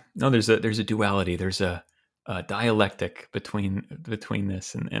 Yeah, no, there's a duality. There's a dialectic between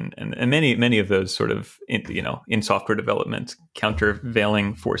this and many of those sort of in software development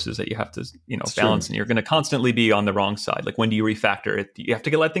countervailing forces that you have to balance, and you're going to constantly be on the wrong side. Like, when do you refactor it? You have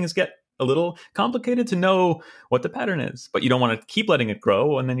to let things get a little complicated to know what the pattern is, but you don't want to keep letting it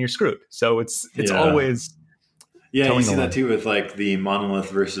grow, and then you're screwed. So it's always you see that too with like the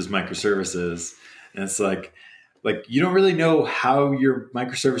monolith versus microservices, and it's like you don't really know how your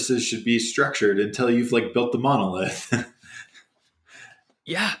microservices should be structured until you've like built the monolith. And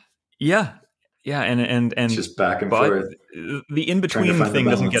it's just back and forth. The in-between thing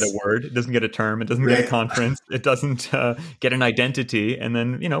doesn't get a word, it doesn't get a term, it doesn't get a conference, it doesn't get an identity. And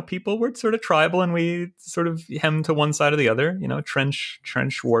then, people were sort of tribal, and we sort of hem to one side or the other. Trench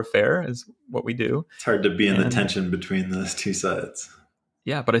warfare is what we do. It's hard to be in the tension between those two sides.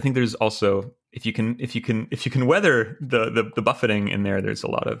 Yeah, but I think there's also, if you can weather the buffeting in there, there's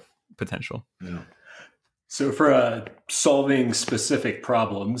a lot of potential. Yeah. So for solving specific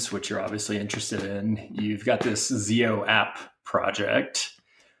problems, which you're obviously interested in, you've got this ZIO app project,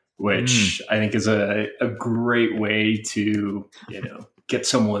 which I think is a great way to get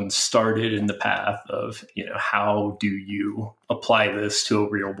someone started in the path of how do you apply this to a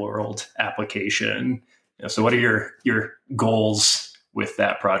real world application. So what are your goals with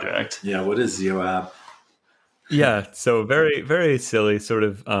that project? Yeah, what is ZIO app? Yeah, so very, very silly sort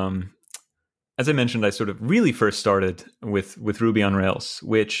of. As I mentioned, I sort of really first started with Ruby on Rails,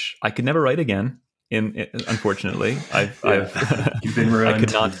 which I could never write again. Unfortunately, You've been ruined. I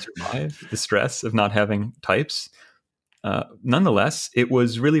could not survive the stress of not having types. Nonetheless, it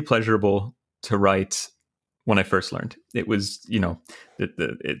was really pleasurable to write when I first learned. It was,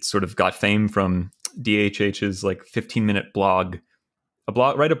 it sort of got fame from DHH's like 15-minute blog.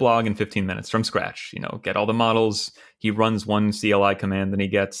 Write a blog in 15 minutes from scratch. Get all the models. He runs one CLI command, then he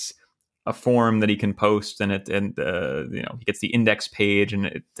gets a form that he can post, and he gets the index page, and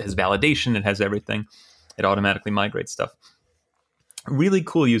it has validation. It has everything. It automatically migrates stuff. Really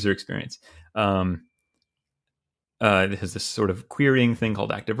cool user experience. It has this sort of querying thing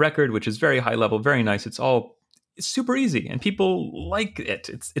called Active Record, which is very high level, very nice. It's super easy, and people like it.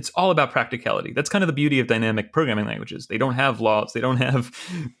 It's all about practicality. That's kind of the beauty of dynamic programming languages. They don't have laws. They don't have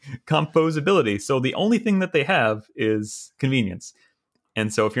composability. So the only thing that they have is convenience.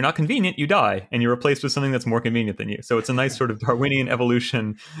 And so if you're not convenient, you die, and you're replaced with something that's more convenient than you. So it's a nice sort of Darwinian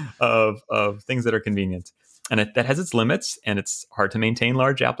evolution of things that are convenient. And that has its limits, and it's hard to maintain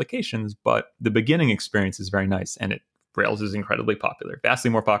large applications, but the beginning experience is very nice, and Rails is incredibly popular,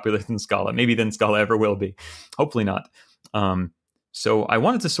 vastly more popular than Scala, maybe than Scala ever will be. Hopefully not. So I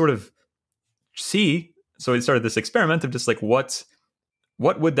wanted to sort of see, so I started this experiment of just like, what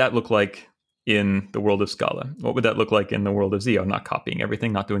would that look like in the world of Scala? What would that look like in the world of ZIO? Not copying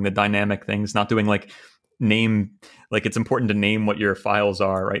everything, not doing the dynamic things, not doing it's important to name what your files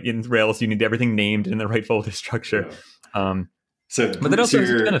are, right? In Rails, you need everything named in the right folder structure. Yeah. But that also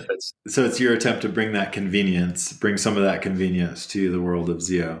has benefits. So it's your attempt to bring some of that convenience to the world of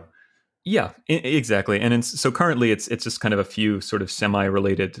ZIO. Yeah, exactly. And so currently it's just kind of a few sort of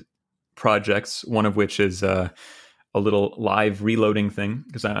semi-related projects, one of which is a little live reloading thing,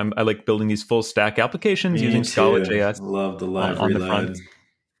 because I like building these full stack applications using Scala.js. Love the live on reload. The front.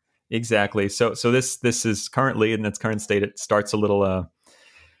 Exactly. So this is currently in its current state. It starts a little.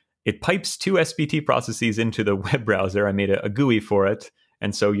 It pipes two SBT processes into the web browser. I made a GUI for it,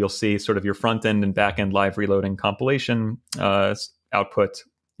 and so you'll see sort of your front end and back end live reloading compilation output,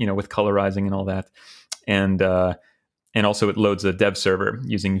 with colorizing and all that, and also it loads a dev server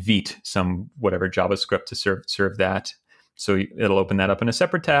using Vite, some whatever JavaScript to serve that. So it'll open that up in a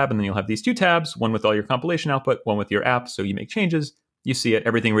separate tab, and then you'll have these two tabs, one with all your compilation output, one with your app. So you make changes, you see it,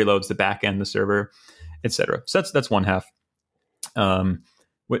 everything reloads the back end, the server, etc. So that's one half.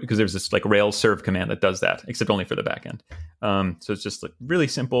 Because there's this like Rails serve command that does that, except only for the back end. So it's just like really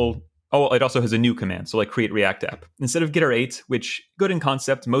simple. Oh, it also has a new command. So like create React app. Instead of getter8, which good in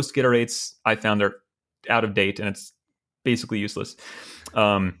concept, most getter8s I found are out of date, and it's basically useless.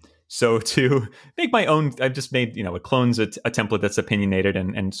 So to make my own, I've just made, it clones a template that's opinionated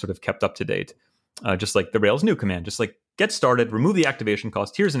and sort of kept up to date. Just like the Rails new command, just like get started, remove the activation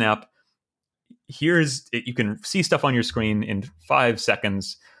cost. Here's an app. You can see stuff on your screen in 5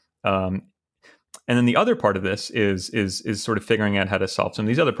 seconds. And then the other part of this is sort of figuring out how to solve some of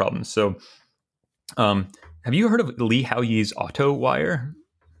these other problems. So have you heard of Lee Hao-Yi's AutoWire?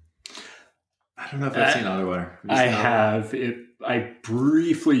 I don't know if I've seen AutoWire. I have. I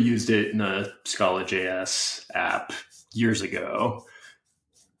briefly used it in a Scala.js app years ago.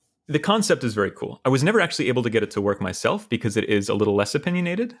 The concept is very cool. I was never actually able to get it to work myself because it is a little less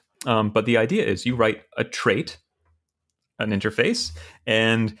opinionated. But the idea is you write a trait, an interface,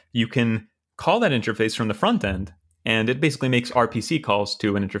 and you can call that interface from the front end. And it basically makes RPC calls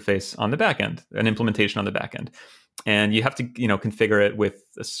to an interface on the back end, an implementation on the back end. And you have to, configure it with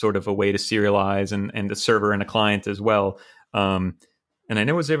a sort of a way to serialize and a server and a client as well. And I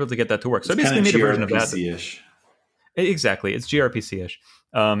know I was able to get that to work. So I basically made a version of that. Exactly. It's gRPC-ish.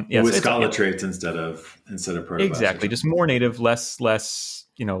 With Scala traits instead of protobufs. Exactly. Just more native, less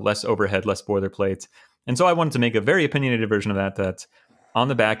overhead, less boilerplate. And so I wanted to make a very opinionated version of that on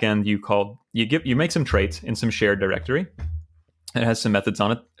the back end you make some traits in some shared directory. It has some methods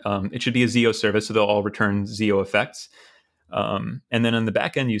on it. It should be a ZIO service, so they'll all return ZIO effects. And then on the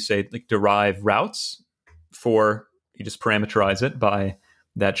back end, you say like derive routes you just parameterize it by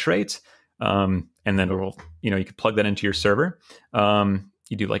that trait. And then it'll, you can plug that into your server.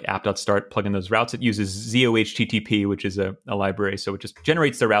 You do like app.start, plug in those routes. It uses ZIO HTTP, which is a library. So it just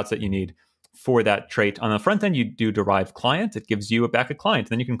generates the routes that you need for that trait. On the front end, you do derive client. It gives you back a client.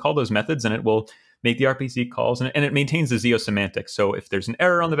 Then you can call those methods and it will make the RPC calls, and it maintains the ZIO semantics. So if there's an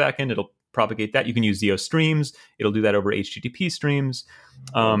error on the back end, it'll propagate that. You can use ZIO streams. It'll do that over HTTP streams.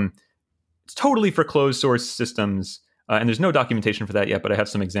 It's totally for closed source systems. And there's no documentation for that yet, but I have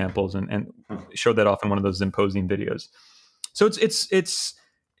some examples and showed that off in one of those Symposium videos. So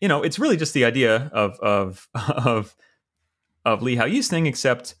it's really just the idea of Lee Hao-Yi's thing,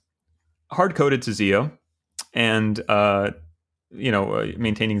 except hard coded to ZIO and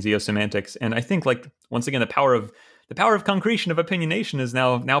maintaining ZIO semantics. And I think, like, once again, the power of concretion of opinionation is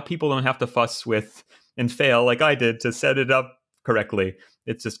now people don't have to fuss with and fail like I did to set it up correctly.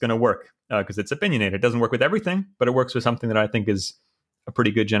 It's just going to work because it's opinionated. It doesn't work with everything, but it works with something that I think is a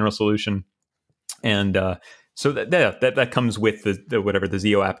pretty good general solution. And so that comes with the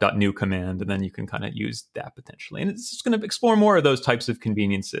ZIO app.new command, and then you can kind of use that potentially. And it's just going to explore more of those types of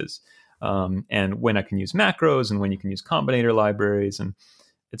conveniences. And when I can use macros and when you can use combinator libraries and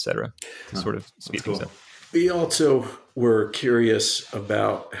et cetera to sort of speed things up. We also were curious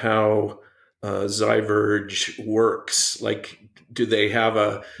about how ZiVerge works. Like, do they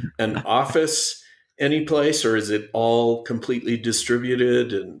have an office any place, or is it all completely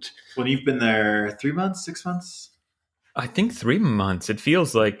distributed? And when you've been there 3 months, 6 months? I think 3 months. It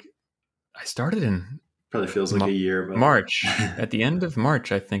feels like I started in probably feels like a year, but March. At the end of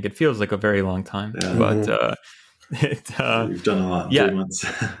March, I think it feels like a very long time. Yeah. But we've done a lot in 3 months.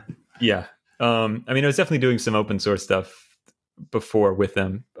 Yeah. I mean, I was definitely doing some open source stuff before with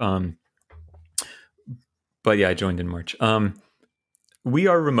them. But yeah, I joined in March. We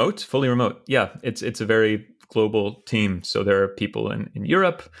are fully remote. Yeah, it's a very global team. So there are people in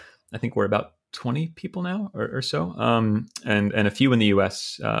Europe. I think we're about 20 people now or so. And a few in the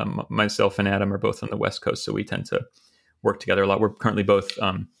US. Myself and Adam are both on the West Coast, so we tend to work together a lot. We're currently both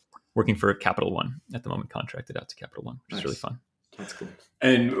working for Capital One at the moment, contracted out to Capital One, which is really fun. That's cool.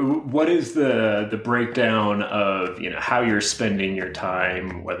 And what is the breakdown of how you're spending your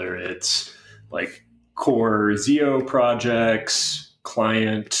time, whether it's like core ZIO projects,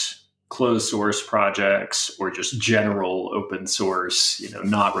 client closed source projects, or just general open source,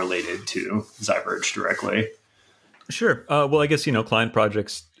 not related to ZiVerge directly? Sure. Well, I guess, client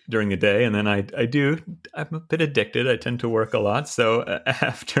projects during the day. And then I'm a bit addicted. I tend to work a lot. So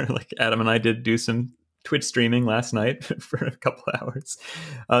after, like, Adam and I did do some Twitch streaming last night for a couple hours.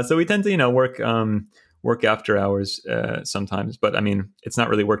 So we tend to, work after hours sometimes. But I mean, it's not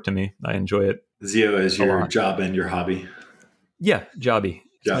really work to me. I enjoy it. ZIO is your job and your hobby. Yeah, jobby.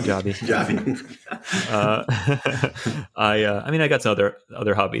 Jobby. I mean, I got some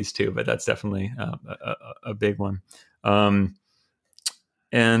other hobbies too, but that's definitely a big one. And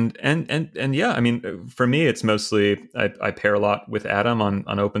yeah, I mean, for me, it's mostly I pair a lot with Adam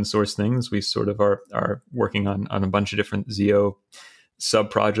on open source things. We sort of are working on a bunch of different ZIO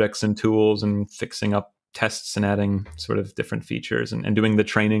sub projects and tools and fixing up tests and adding sort of different features and doing the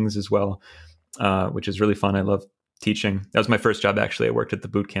trainings as well, which is really fun. I love teaching. That was my first job, actually. I worked at the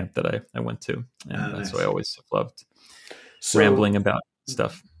boot camp that I went to, and that's what I always have loved. rambling about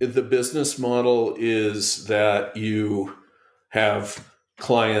stuff. The business model is that you have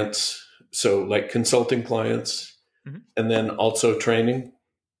clients, so like consulting clients, and then also training.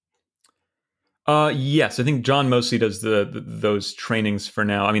 Yes, I think John mostly does those trainings for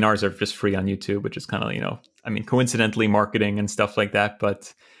now. I mean, ours are just free on YouTube, which is kind of, coincidentally marketing and stuff like that.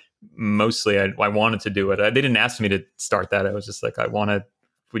 But mostly I wanted to do it. They didn't ask me to start that. I was just like,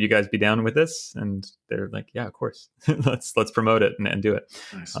 would you guys be down with this? And they're like, yeah, of course. let's promote it and do it.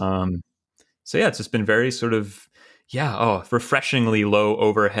 Nice. So yeah, it's just been very sort of, refreshingly low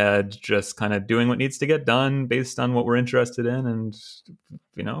overhead, just kind of doing what needs to get done based on what we're interested in. And,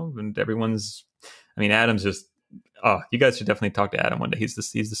 and everyone's, Adam's just, you guys should definitely talk to Adam one day. He's the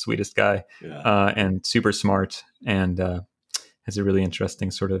sweetest guy, and super smart, and has a really interesting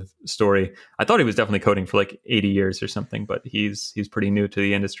sort of story. I thought he was definitely coding for like 80 years or something, but he's pretty new to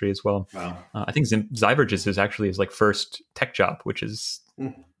the industry as well. Wow. I think Zyverges is actually his like first tech job, which is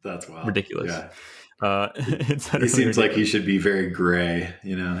that's wild. Ridiculous. Yeah. He seems like he should be very gray,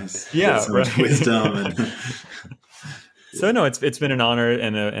 He's got so much wisdom. And So no, it's been an honor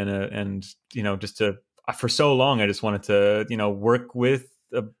and just to, for so long I just wanted to work with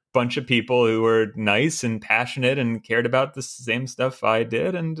a bunch of people who were nice and passionate and cared about the same stuff I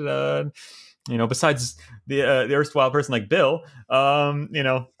did, and besides the erstwhile person like Bill,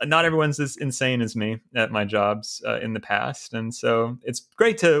 not everyone's as insane as me at my jobs in the past, and so it's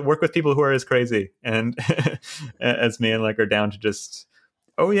great to work with people who are as crazy and as me and like are down to just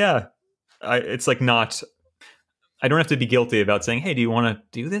it's like not. I don't have to be guilty about saying, hey, do you want to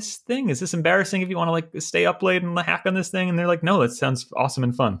do this thing? Is this embarrassing if you want to like stay up late and hack on this thing? And they're like, no, that sounds awesome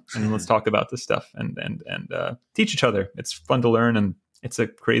and fun. And let's talk about this stuff and teach each other. It's fun to learn. And it's a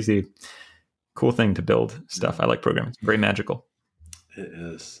crazy, cool thing to build stuff. I like programming. It's very magical. It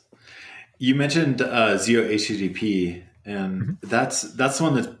is. You mentioned ZIO HTTP, and that's the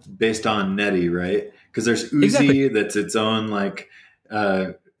one that's based on Netty, right? Because there's Uzi, exactly. That's its own like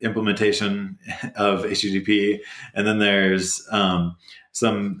implementation of HTTP, and then there's some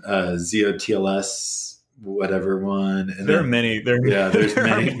ZIO TLS whatever one. And there are many. There's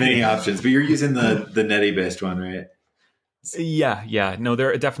many options, but you're using the Netty based one, right? Yeah. No,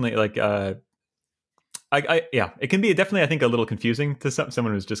 there are definitely like it can be definitely, I think, a little confusing to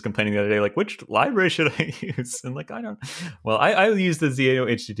someone who's just complaining the other day, like, which library should I use? And like, I use the ZIO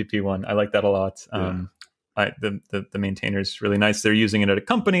HTTP one. I like that a lot. Yeah. The maintainer's really nice. They're using it at a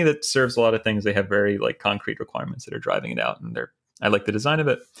company that serves a lot of things. They have very like concrete requirements that are driving it out, and I like the design of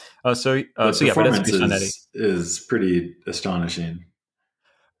it. But performance is pretty astonishing.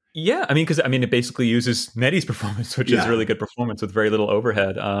 Yeah, because it basically uses Netty's performance, which is really good performance with very little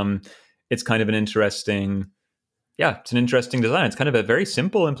overhead. It's kind of an interesting design. It's kind of a very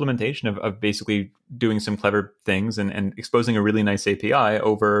simple implementation of basically doing some clever things and exposing a really nice API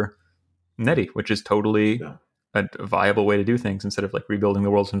over Netty, which is totally a viable way to do things instead of like rebuilding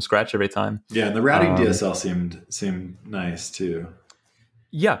the world from scratch every time. Yeah, and the routing DSL seemed nice too.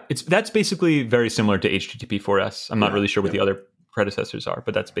 Yeah, that's basically very similar to HTTP4S. I'm not really sure what the other predecessors are,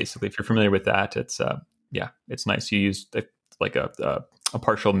 but that's basically, if you're familiar with that, it's nice. You use like a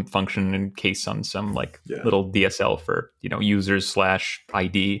partial function in case on some little DSL for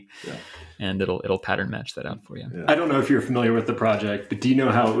users/ID, and it'll pattern match that out for you. I don't know if you're familiar with the project, but do you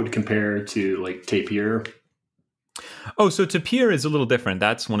know how it would compare to like Tapir? Oh, so Tapir is a little different.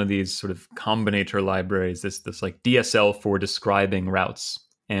 That's one of these sort of combinator libraries, this like DSL for describing routes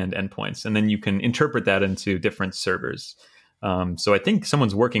and endpoints, and then you can interpret that into different servers. So I think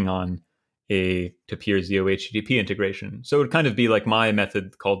someone's working on a Tapir ZIO HTTP integration. So it would kind of be like my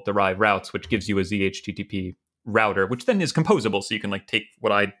method called derive routes, which gives you a ZHTTP router, which then is composable. So you can like take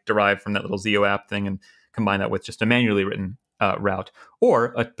what I derived from that little ZIO app thing and combine that with just a manually written route,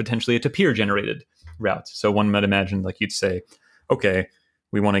 or potentially a Tapir generated route. So one might imagine like you'd say, okay,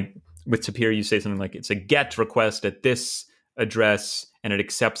 we want to, with Tapir, you say something like it's a GET request at this address, and it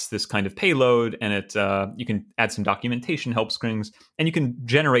accepts this kind of payload, and it you can add some documentation help strings, and you can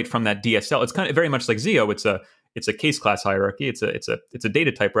generate from that DSL. It's kind of very much like ZIO. It's a case class hierarchy. It's a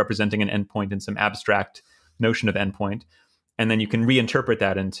data type representing an endpoint and some abstract notion of endpoint, and then you can reinterpret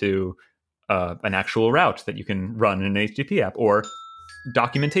that into an actual route that you can run in an HTTP app, or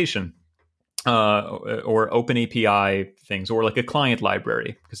documentation, or open API things, or like a client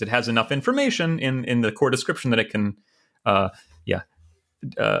library, because it has enough information in the core description that it can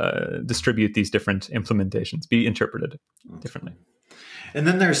distribute these different implementations, be interpreted differently. And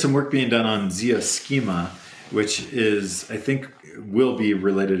then there's some work being done on ZIO Schema, which is, I think, will be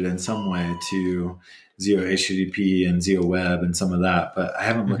related in some way to ZIO HTTP and ZIO Web and some of that, but I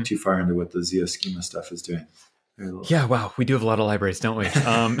haven't looked too far into what the ZIO Schema stuff is doing. Yeah, wow, we do have a lot of libraries, don't we?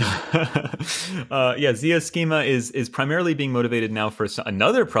 ZIO Schema is primarily being motivated now for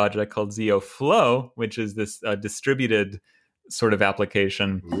another project called ZIO Flow, which is this distributed sort of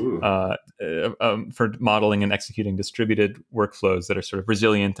application for modeling and executing distributed workflows that are sort of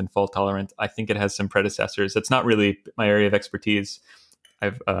resilient and fault tolerant. I think it has some predecessors. That's not really my area of expertise.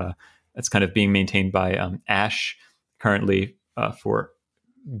 It's kind of being maintained by Ash currently for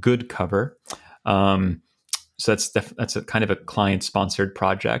Good Cover. So that's a kind of a client-sponsored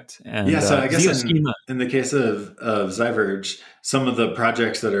project. And, so I guess in the case of Zyverge, some of the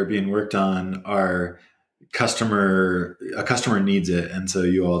projects that are being worked on are a customer needs it, and so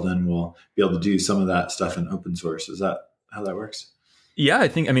you all then will be able to do some of that stuff in open source. Is that how that works? Yeah,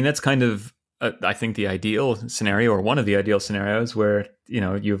 I mean that's kind of I think the ideal scenario, or one of the ideal scenarios, where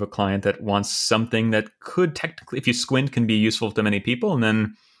you have a client that wants something that could technically, if you squint, can be useful to many people, and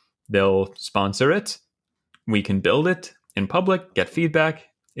then they'll sponsor it. We can build it in public, get feedback.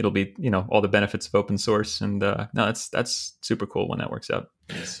 It'll be, all the benefits of open source. And that's super cool when that works out.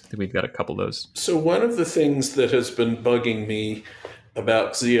 Yes. I think we've got a couple of those. So one of the things that has been bugging me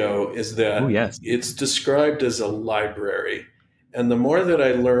about ZIO is that it's described as a library. And the more that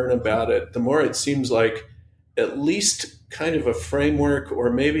I learn about it, the more it seems like at least kind of a framework or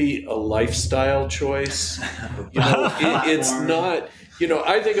maybe a lifestyle choice. It's not,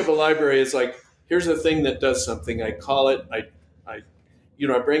 I think of a library as like, here's a thing that does something. I call it, I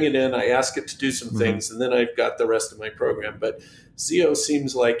bring it in, I ask it to do some things, and then I've got the rest of my program. But ZIO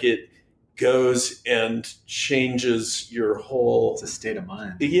seems like it goes and changes your whole... It's a state of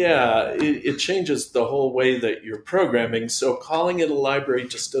mind. Yeah, it changes the whole way that you're programming. So calling it a library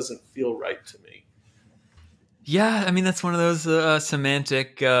just doesn't feel right to me. Yeah, I mean, that's one of those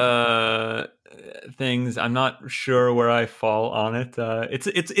semantic things. I'm not sure where I fall on it.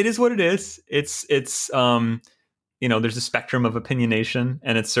 It is what it is. It's there's a spectrum of opinionation,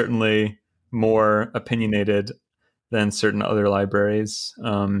 and it's certainly more opinionated than certain other libraries.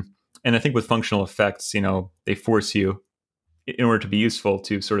 And I think with functional effects, they force you, in order to be useful,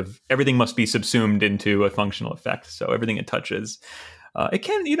 to sort of everything must be subsumed into a functional effect. So everything it touches, it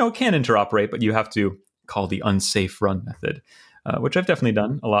can interoperate, but you have to call the unsafe run method. Which I've definitely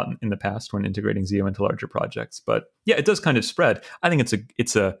done a lot in the past when integrating ZIO into larger projects. But yeah, it does kind of spread. I think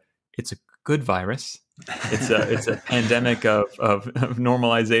it's a good virus. It's a pandemic of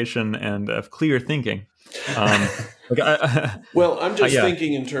normalization and of clear thinking. Well, I'm just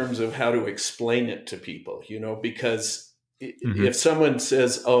thinking in terms of how to explain it to people, because if someone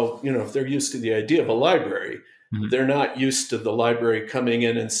says, if they're used to the idea of a library, they're not used to the library coming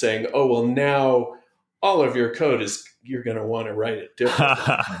in and saying, oh, well, now all of your code you're going to want to write it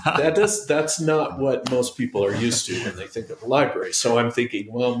differently. That's not what most people are used to when they think of a library. So I'm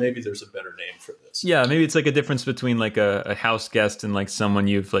thinking, well, maybe there's a better name for this. Yeah, maybe it's like a difference between like a house guest and like someone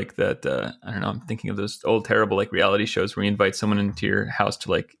you've like that. I don't know. I'm thinking of those old terrible like reality shows where you invite someone into your house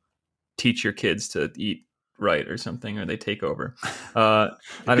to like teach your kids to eat right or something, or they take over. I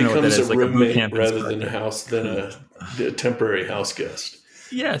don't know what that is. Like a boot camp rather than a temporary house guest.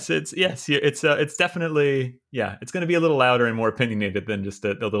 Yes, it's definitely it's going to be a little louder and more opinionated than just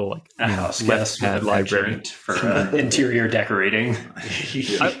a little like a house guest library for interior decorating.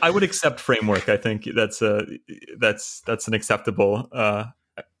 I would accept framework. I think that's an acceptable.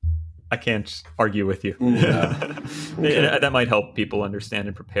 I can't argue with you. Yeah. Okay. That might help people understand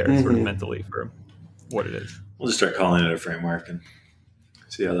and prepare sort of mentally for what it is. We'll just start calling it a framework and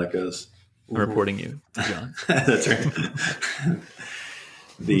see how that goes. I'm reporting you to John. That's right.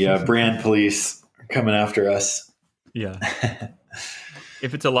 The brand police are coming after us. Yeah.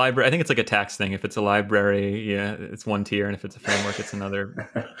 If it's a library, I think it's like a tax thing. If it's a library, it's one tier, and if it's a framework, it's another.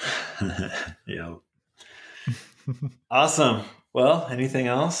 Yeah. Awesome. Well, anything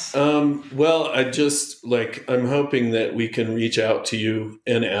else? Well, I'm hoping that we can reach out to you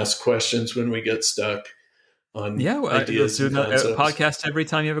and ask questions when we get stuck on ideas. Do a podcast every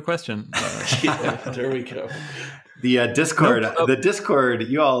time you have a question. There we go. The Discord,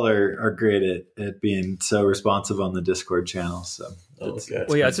 you all are great at being so responsive on the Discord channel. So,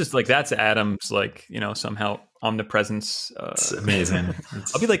 it's just like that's Adam's somehow omnipresence. It's amazing.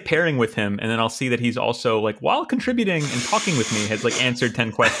 I'll be like pairing with him, and then I'll see that he's also like while contributing and talking with me has like answered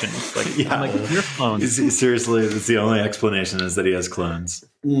 10 questions. I'm like, you're clones. Seriously, that's the only explanation is that he has clones.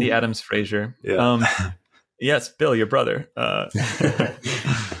 The Adams Frasure. Yeah. Yes, Bill, your brother.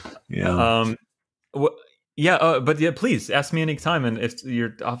 Yeah. But please ask me anytime. And if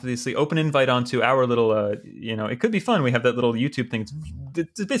you're obviously open invite onto our little, it could be fun. We have that little YouTube thing.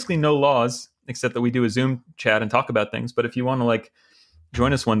 There's basically no laws except that we do a Zoom chat and talk about things. But if you want to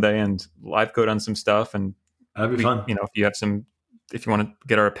join us one day and live code on some stuff and That'd be fun. If you have if you want to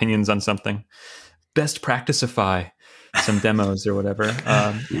get our opinions on something, best practicify some demos or whatever.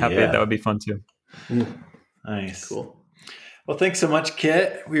 That would be fun too. Nice. Cool. Well, thanks so much,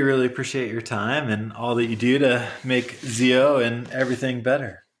 Kit. We really appreciate your time and all that you do to make ZIO and everything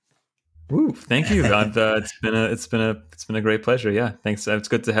better. Ooh, thank you. It's been a great pleasure. Yeah, thanks. It's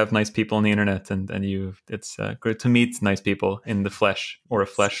good to have nice people on the internet, and it's good to meet nice people in the flesh, or a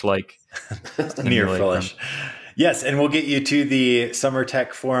flesh-like near flesh. Yes, and we'll get you to the Summer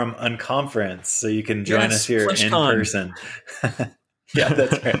Tech Forum Unconference so you can join us here in person. Yeah,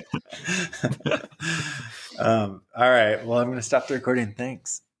 that's right. All right. Well, I'm going to stop the recording.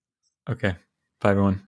 Thanks. Okay. Bye, everyone.